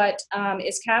and what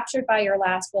is captured by your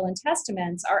last will and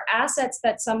testaments are assets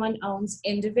that someone owns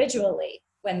individually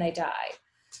when they die.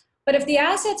 But if the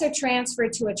assets are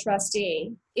transferred to a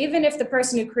trustee, even if the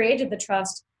person who created the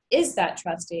trust is that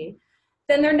trustee,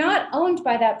 then they're not owned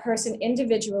by that person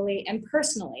individually and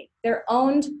personally. They're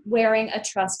owned wearing a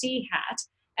trustee hat.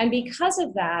 And because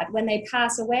of that, when they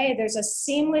pass away, there's a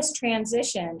seamless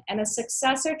transition and a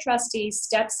successor trustee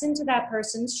steps into that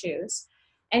person's shoes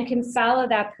and can follow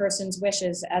that person's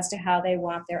wishes as to how they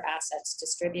want their assets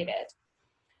distributed.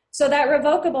 So that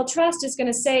revocable trust is going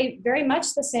to say very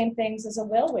much the same things as a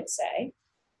will would say,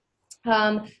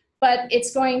 but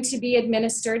it's going to be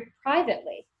administered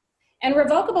privately. And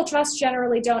revocable trusts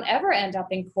generally don't ever end up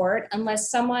in court unless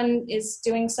someone is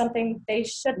doing something they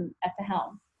shouldn't at the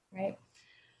helm, right?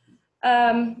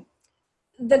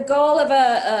 The goal of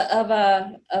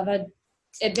a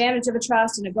advantage of a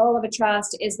trust and a goal of a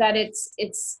trust is that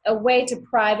it's a way to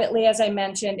privately, as I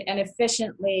mentioned, and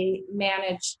efficiently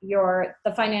manage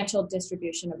the financial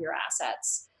distribution of your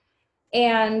assets.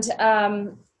 And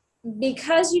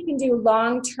because you can do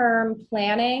long-term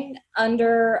planning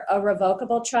under a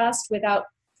revocable trust without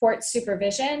court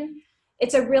supervision,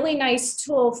 it's a really nice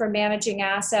tool for managing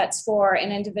assets for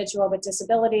an individual with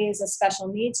disabilities, a special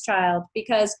needs child,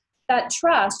 because that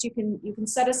trust, you can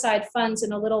set aside funds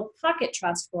in a little pocket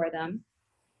trust for them,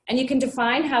 and you can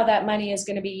define how that money is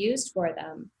going to be used for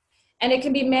them. And it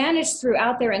can be managed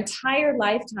throughout their entire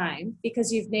lifetime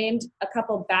because you've named a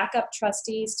couple backup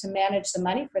trustees to manage the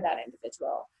money for that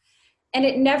individual. And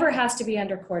it never has to be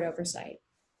under court oversight.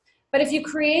 But if you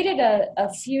created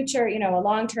a future, a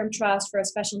long-term trust for a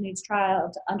special needs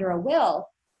child under a will,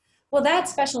 well, that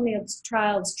special needs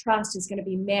child's trust is going to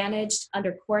be managed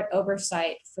under court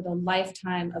oversight for the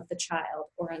lifetime of the child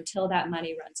or until that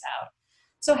money runs out.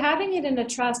 So having it in a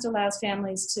trust allows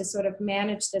families to sort of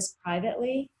manage this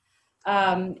privately,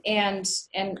 and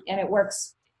it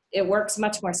works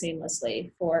much more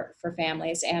seamlessly for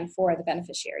families and for the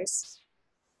beneficiaries.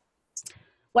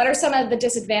 What are some of the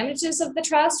disadvantages of the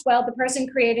trust? Well, the person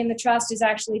creating the trust is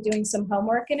actually doing some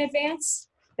homework in advance.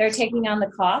 They're taking on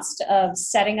the cost of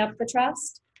setting up the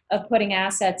trust, of putting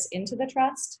assets into the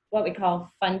trust, what we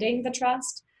call funding the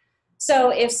trust.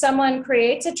 So if someone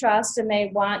creates a trust and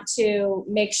they want to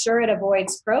make sure it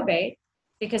avoids probate,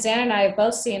 because Ann and I have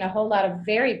both seen a whole lot of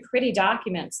very pretty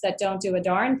documents that don't do a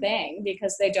darn thing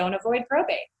because they don't avoid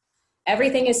probate.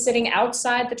 Everything is sitting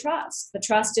outside the trust. The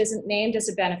trust isn't named as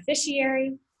a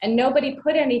beneficiary, and nobody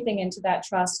put anything into that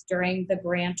trust during the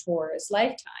grantor's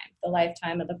lifetime, the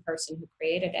lifetime of the person who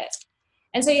created it.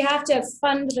 And so you have to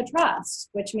fund the trust,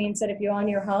 which means that if you own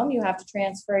your home, you have to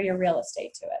transfer your real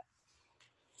estate to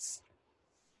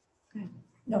it.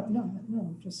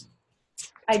 No, just.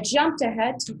 I jumped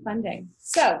ahead to funding.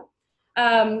 So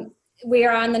we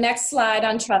are on the next slide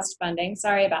on trust funding.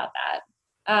 Sorry about that.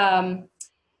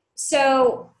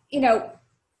 So,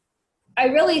 I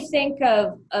really think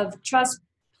of trust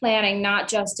planning not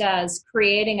just as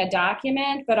creating a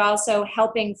document, but also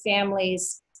helping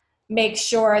families make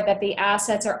sure that the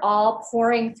assets are all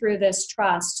pouring through this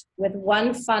trust with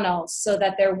one funnel so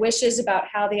that their wishes about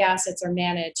how the assets are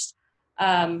managed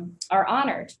are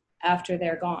honored after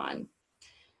they're gone.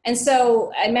 And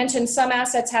so I mentioned some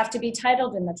assets have to be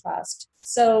titled in the trust.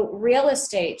 So real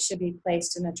estate should be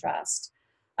placed in the trust.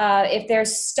 If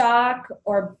there's stock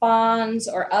or bonds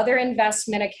or other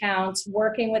investment accounts,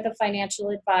 working with a financial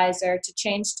advisor to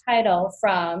change title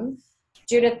from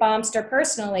Judith Baumster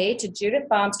personally to Judith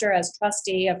Baumster as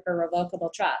trustee of her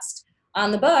revocable trust.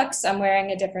 On the books, I'm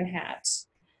wearing a different hat.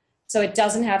 So it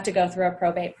doesn't have to go through a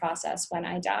probate process when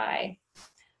I die.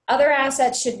 Other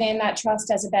assets should name that trust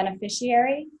as a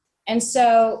beneficiary. And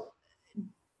so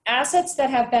assets that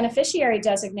have beneficiary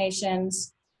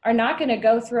designations are not going to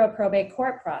go through a probate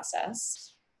court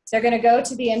process. They're going to go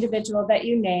to the individual that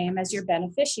you name as your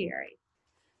beneficiary.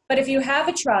 But if you have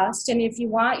a trust and if you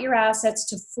want your assets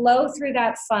to flow through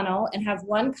that funnel and have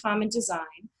one common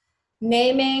design,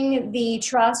 naming the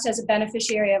trust as a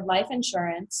beneficiary of life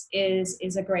insurance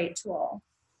is a great tool.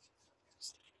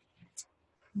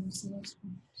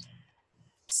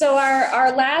 So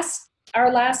our last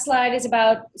slide is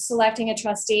about selecting a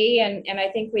trustee, and I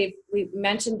think we've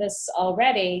mentioned this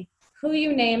already. Who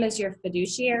you name as your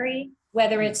fiduciary,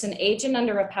 whether it's an agent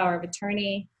under a power of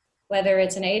attorney, whether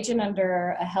it's an agent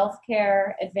under a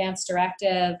healthcare advance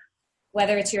directive,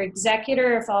 whether it's your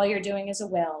executor if all you're doing is a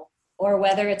will, or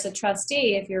whether it's a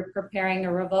trustee if you're preparing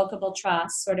a revocable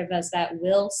trust sort of as that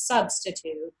will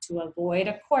substitute to avoid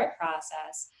a court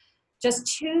process. Just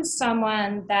choose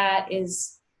someone that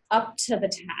is up to the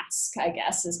task, I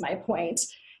guess is my point.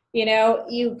 You know,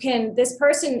 this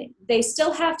person, they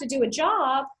still have to do a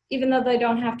job, even though they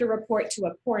don't have to report to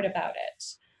a court about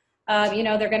it. You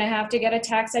know, they're going to have to get a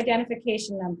tax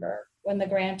identification number when the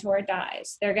grantor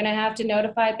dies. They're going to have to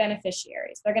notify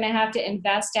beneficiaries. They're going to have to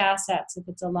invest assets if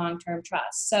it's a long-term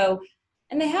trust. So,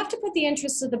 and they have to put the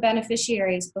interests of the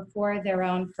beneficiaries before their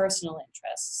own personal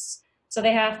interests. So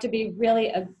they have to be really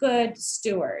a good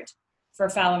steward for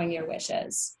following your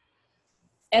wishes.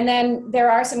 And then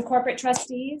there are some corporate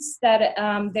trustees that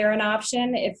they're an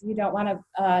option if you don't want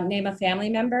to name a family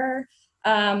member.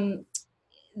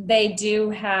 They do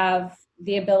have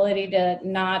the ability to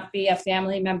not be a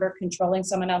family member controlling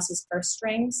someone else's purse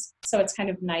strings. So it's kind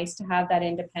of nice to have that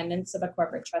independence of a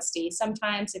corporate trustee.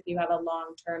 Sometimes if you have a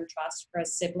long-term trust for a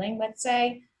sibling, let's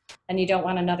say, and you don't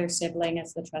want another sibling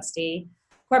as the trustee,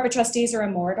 corporate trustees are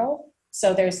immortal.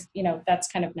 So there's, you know, that's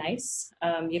kind of nice.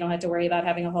 You don't have to worry about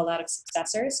having a whole lot of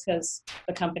successors because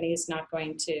the company is not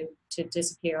going to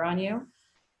disappear on you.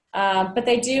 But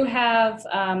they do have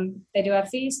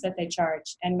fees that they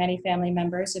charge, and many family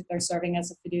members, if they're serving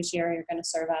as a fiduciary, are going to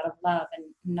serve out of love and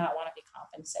not want to be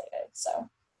compensated.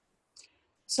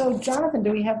 So Jonathan,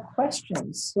 do we have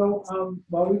questions? So,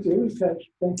 well, we do.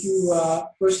 Thank you.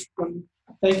 First,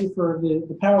 thank you for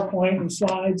the PowerPoint and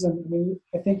slides. And I mean,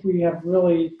 I think we have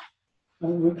really,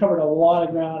 we've covered a lot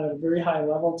of ground at a very high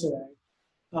level today.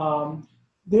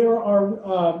 There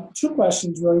are two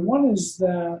questions really. One is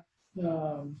that,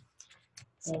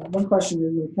 one question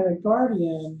is, kind of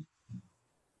guardian.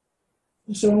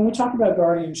 So when we talk about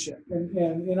guardianship,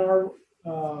 and in our,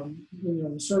 you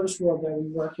know, the service world that we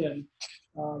work in,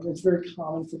 it's very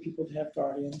common for people to have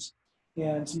guardians,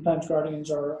 and sometimes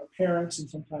guardians are parents, and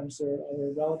sometimes they're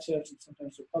other relatives, and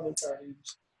sometimes they're public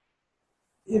guardians.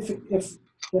 If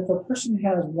a person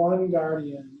has one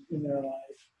guardian in their life,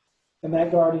 and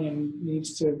that guardian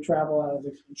needs to travel out of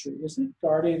the country, is the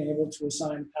guardian able to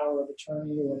assign power of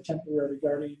attorney or temporary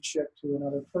guardianship to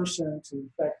another person to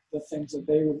affect the things that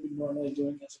they would be normally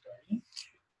doing as a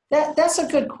guardian? That's a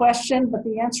good question, but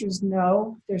the answer is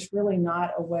no. There's really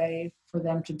not a way for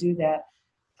them to do that.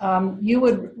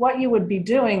 What you would be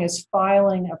doing is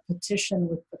filing a petition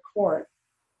with the court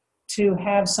to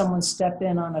have someone step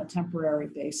in on a temporary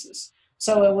basis.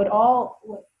 So it would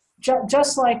all,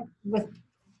 just like with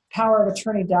power of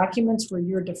attorney documents where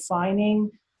you're defining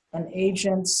an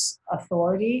agent's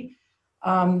authority,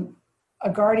 a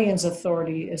guardian's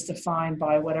authority is defined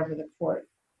by whatever the court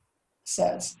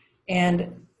says.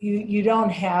 And you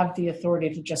don't have the authority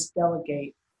to just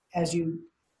delegate as you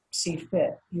see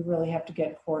fit. You really have to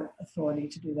get court authority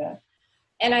to do that.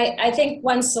 And I think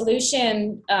one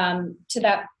solution to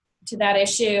that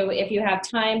issue, if you have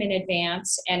time in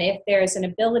advance and if there's an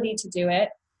ability to do it,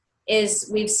 is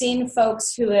we've seen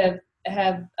folks who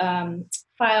have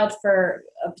filed for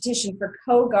a petition for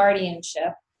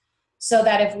co-guardianship, so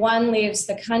that if one leaves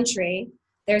the country,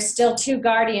 there's still two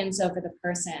guardians over the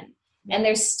person. And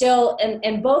there's still,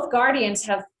 and both guardians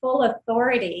have full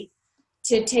authority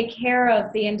to take care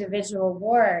of the individual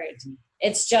ward.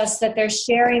 It's just that they're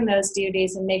sharing those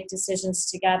duties and make decisions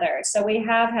together. So we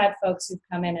have had folks who've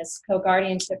come in as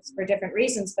co-guardianships for different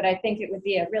reasons, but I think it would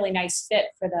be a really nice fit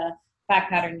for the fact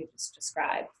pattern you just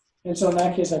described. And so in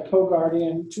that case, a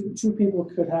co-guardian, two people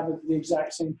could have the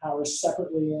exact same powers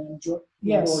separately and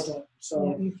Yes. jointly. So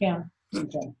yeah, you can.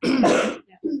 okay.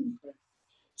 Yeah.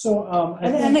 So, I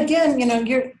And think,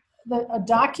 again, a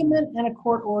document and a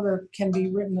court order can be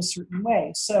written a certain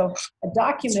way. So a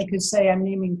document could say, I'm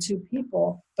naming two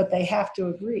people, but they have to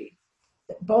agree.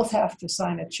 Both have to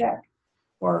sign a check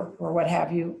or what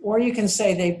have you. Or you can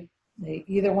say they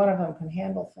either one of them can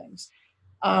handle things.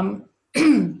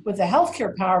 With the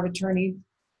healthcare power of attorney,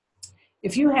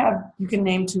 you can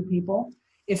name two people.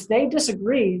 If they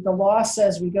disagree, the law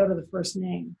says we go to the first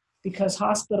name, because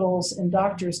hospitals and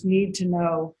doctors need to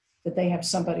know that they have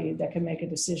somebody that can make a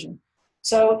decision.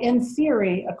 So in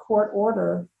theory, a court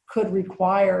order could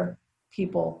require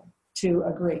people to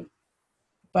agree.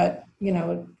 But,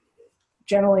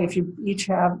 generally, if you each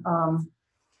have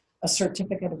a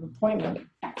certificate of appointment,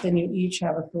 then you each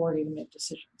have authority to make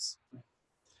decisions.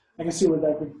 I can see where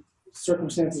that could,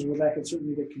 circumstances where that could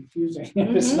certainly get confusing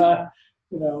if it's not,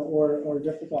 or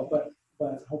difficult, but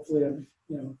hopefully,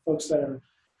 folks that are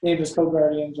named as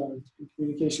co-guardians are in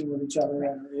communication with each other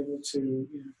and are able to,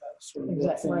 sort of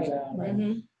work things out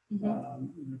and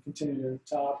continue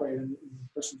to operate in the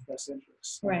person's best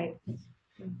interest. Right.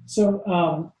 So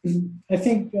I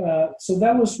think, so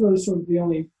that was really sort of the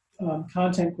only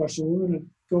content question. We're going to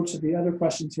go to the other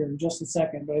questions here in just a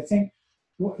second, but I think,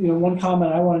 one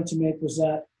comment I wanted to make was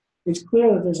that it's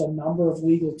clear that there's a number of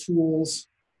legal tools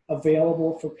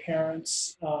available for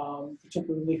parents,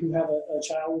 particularly who have a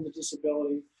child with a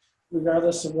disability,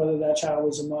 regardless of whether that child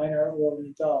is a minor or an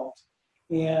adult.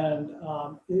 And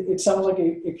it sounds like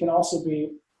it can also be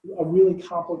a really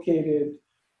complicated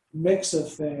mix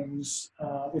of things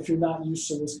if you're not used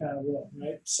to this kind of work,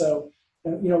 right? So,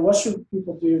 what should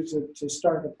people do to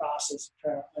start the process of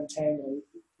trying to untangle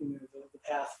the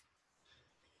path?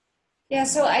 Yeah,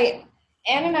 so Ann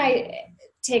and I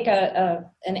take an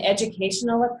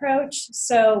educational approach.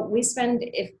 So we spend,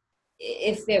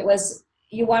 if it was,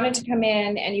 you wanted to come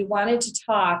in and you wanted to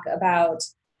talk about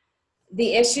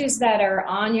the issues that are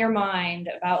on your mind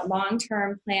about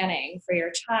long-term planning for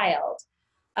your child,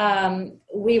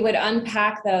 we would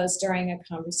unpack those during a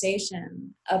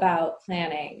conversation about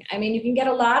planning. I mean, you can get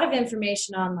a lot of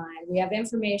information online. We have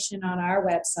information on our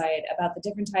website about the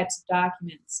different types of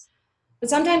documents. But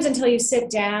sometimes until you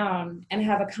sit down and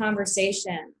have a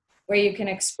conversation where you can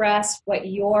express what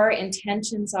your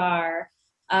intentions are,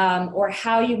 or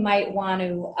how you might want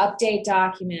to update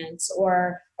documents,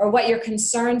 or what your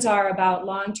concerns are about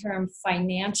long-term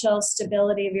financial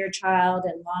stability of your child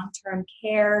and long-term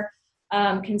care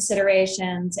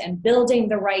considerations, and building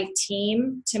the right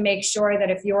team to make sure that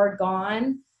if you're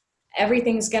gone,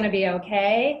 everything's going to be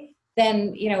okay,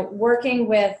 then, working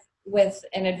with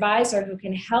an advisor who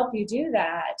can help you do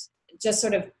that, just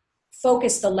sort of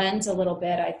focus the lens a little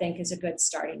bit, I think is a good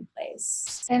starting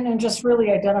place. And then just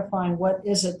really identifying what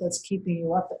is it that's keeping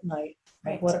you up at night.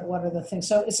 Right. What are the things?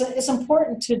 So it's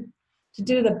important to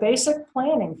do the basic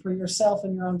planning for yourself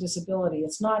and your own disability.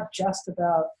 It's not just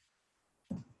about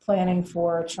planning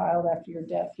for a child after your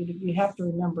death. You have to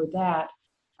remember that.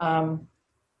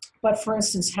 But for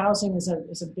instance, housing is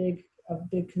a big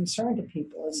concern to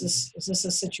people. Is this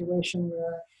a situation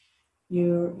where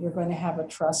you're going to have a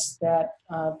trust that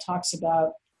talks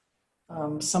about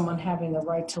someone having the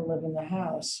right to live in the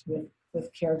house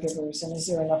with caregivers, and is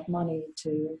there enough money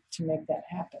to make that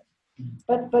happen?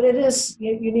 But it is,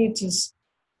 you need to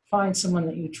find someone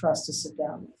that you trust to sit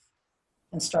down with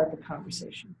and start the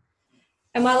conversation.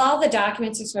 And while all the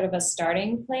documents are sort of a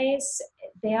starting place,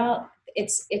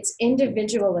 it's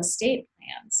individual estate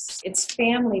plans, it's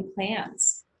family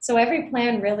plans. So every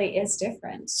plan really is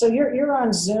different. So you're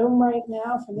on Zoom right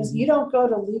now for this. You don't go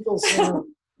to LegalZoom.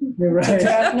 You're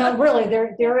right. No, really,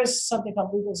 there is something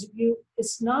called LegalZoom.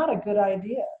 It's not a good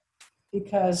idea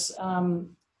because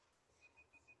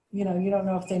you don't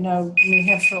know if they know New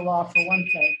Hampshire law for one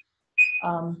thing.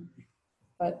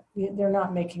 But they're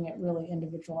not making it really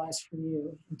individualized for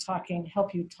you and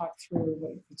help you talk through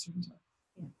what your concerns are.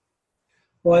 Yeah.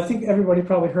 Well, I think everybody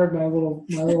probably heard my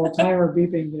little timer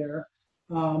beeping there.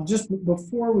 Just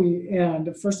before we end,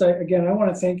 first, I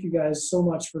want to thank you guys so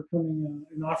much for coming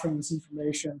and offering this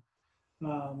information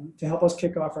to help us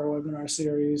kick off our webinar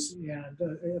series. And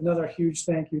another huge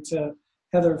thank you to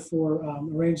Heather for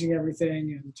arranging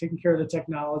everything and taking care of the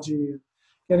technology and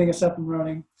getting us up and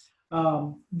running.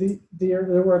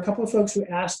 There were a couple of folks who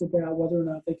asked about whether or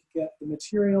not they could get the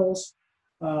materials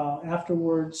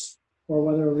afterwards, or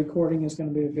whether a recording is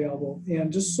going to be available.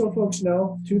 And just so folks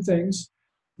know, two things.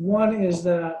 One is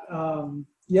that,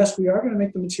 yes, we are going to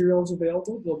make the materials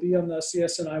available. They'll be on the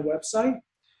CSNI website.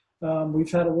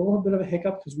 We've had a little bit of a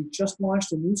hiccup because we just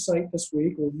launched a new site this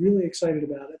week. We're really excited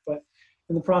about it, but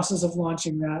in the process of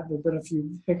launching that, there have been a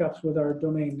few hiccups with our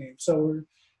domain name. So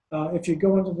If you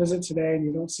go in to visit today and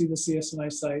you don't see the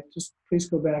CSNI site, just please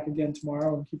go back again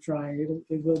tomorrow and keep trying.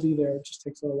 It will be there. It just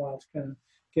takes a little while to kind of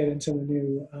get into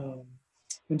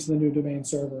the new domain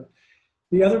server.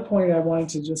 The other point I wanted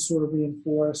to just sort of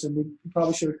reinforce, and we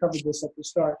probably should have covered this at the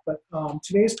start, but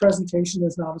today's presentation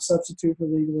is not a substitute for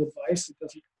legal advice. It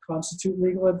doesn't constitute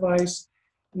legal advice.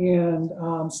 And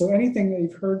so anything that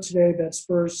you've heard today that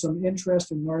spurs some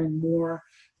interest in learning more,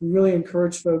 we really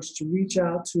encourage folks to reach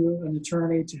out to an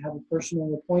attorney to have a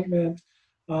personal appointment,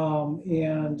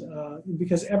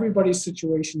 because everybody's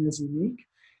situation is unique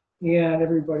and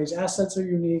everybody's assets are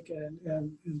unique,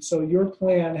 and so your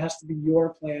plan has to be your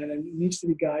plan, and it needs to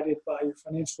be guided by your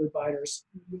financial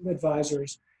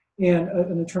advisors and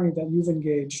an attorney that you've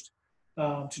engaged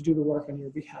to do the work on your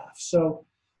behalf. So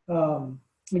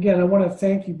again, I want to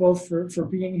thank you both for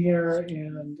being here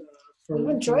and for We've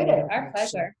enjoyed it. Our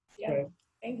pleasure. Yeah. Great.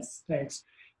 Thanks. Thanks.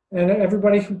 And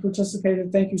everybody who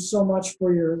participated, thank you so much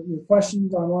for your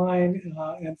questions online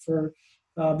and for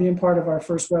being part of our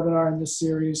first webinar in this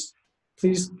series.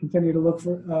 Please continue to look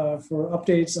for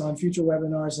updates on future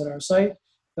webinars at our site,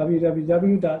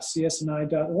 www.csni.org.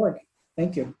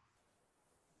 Thank you.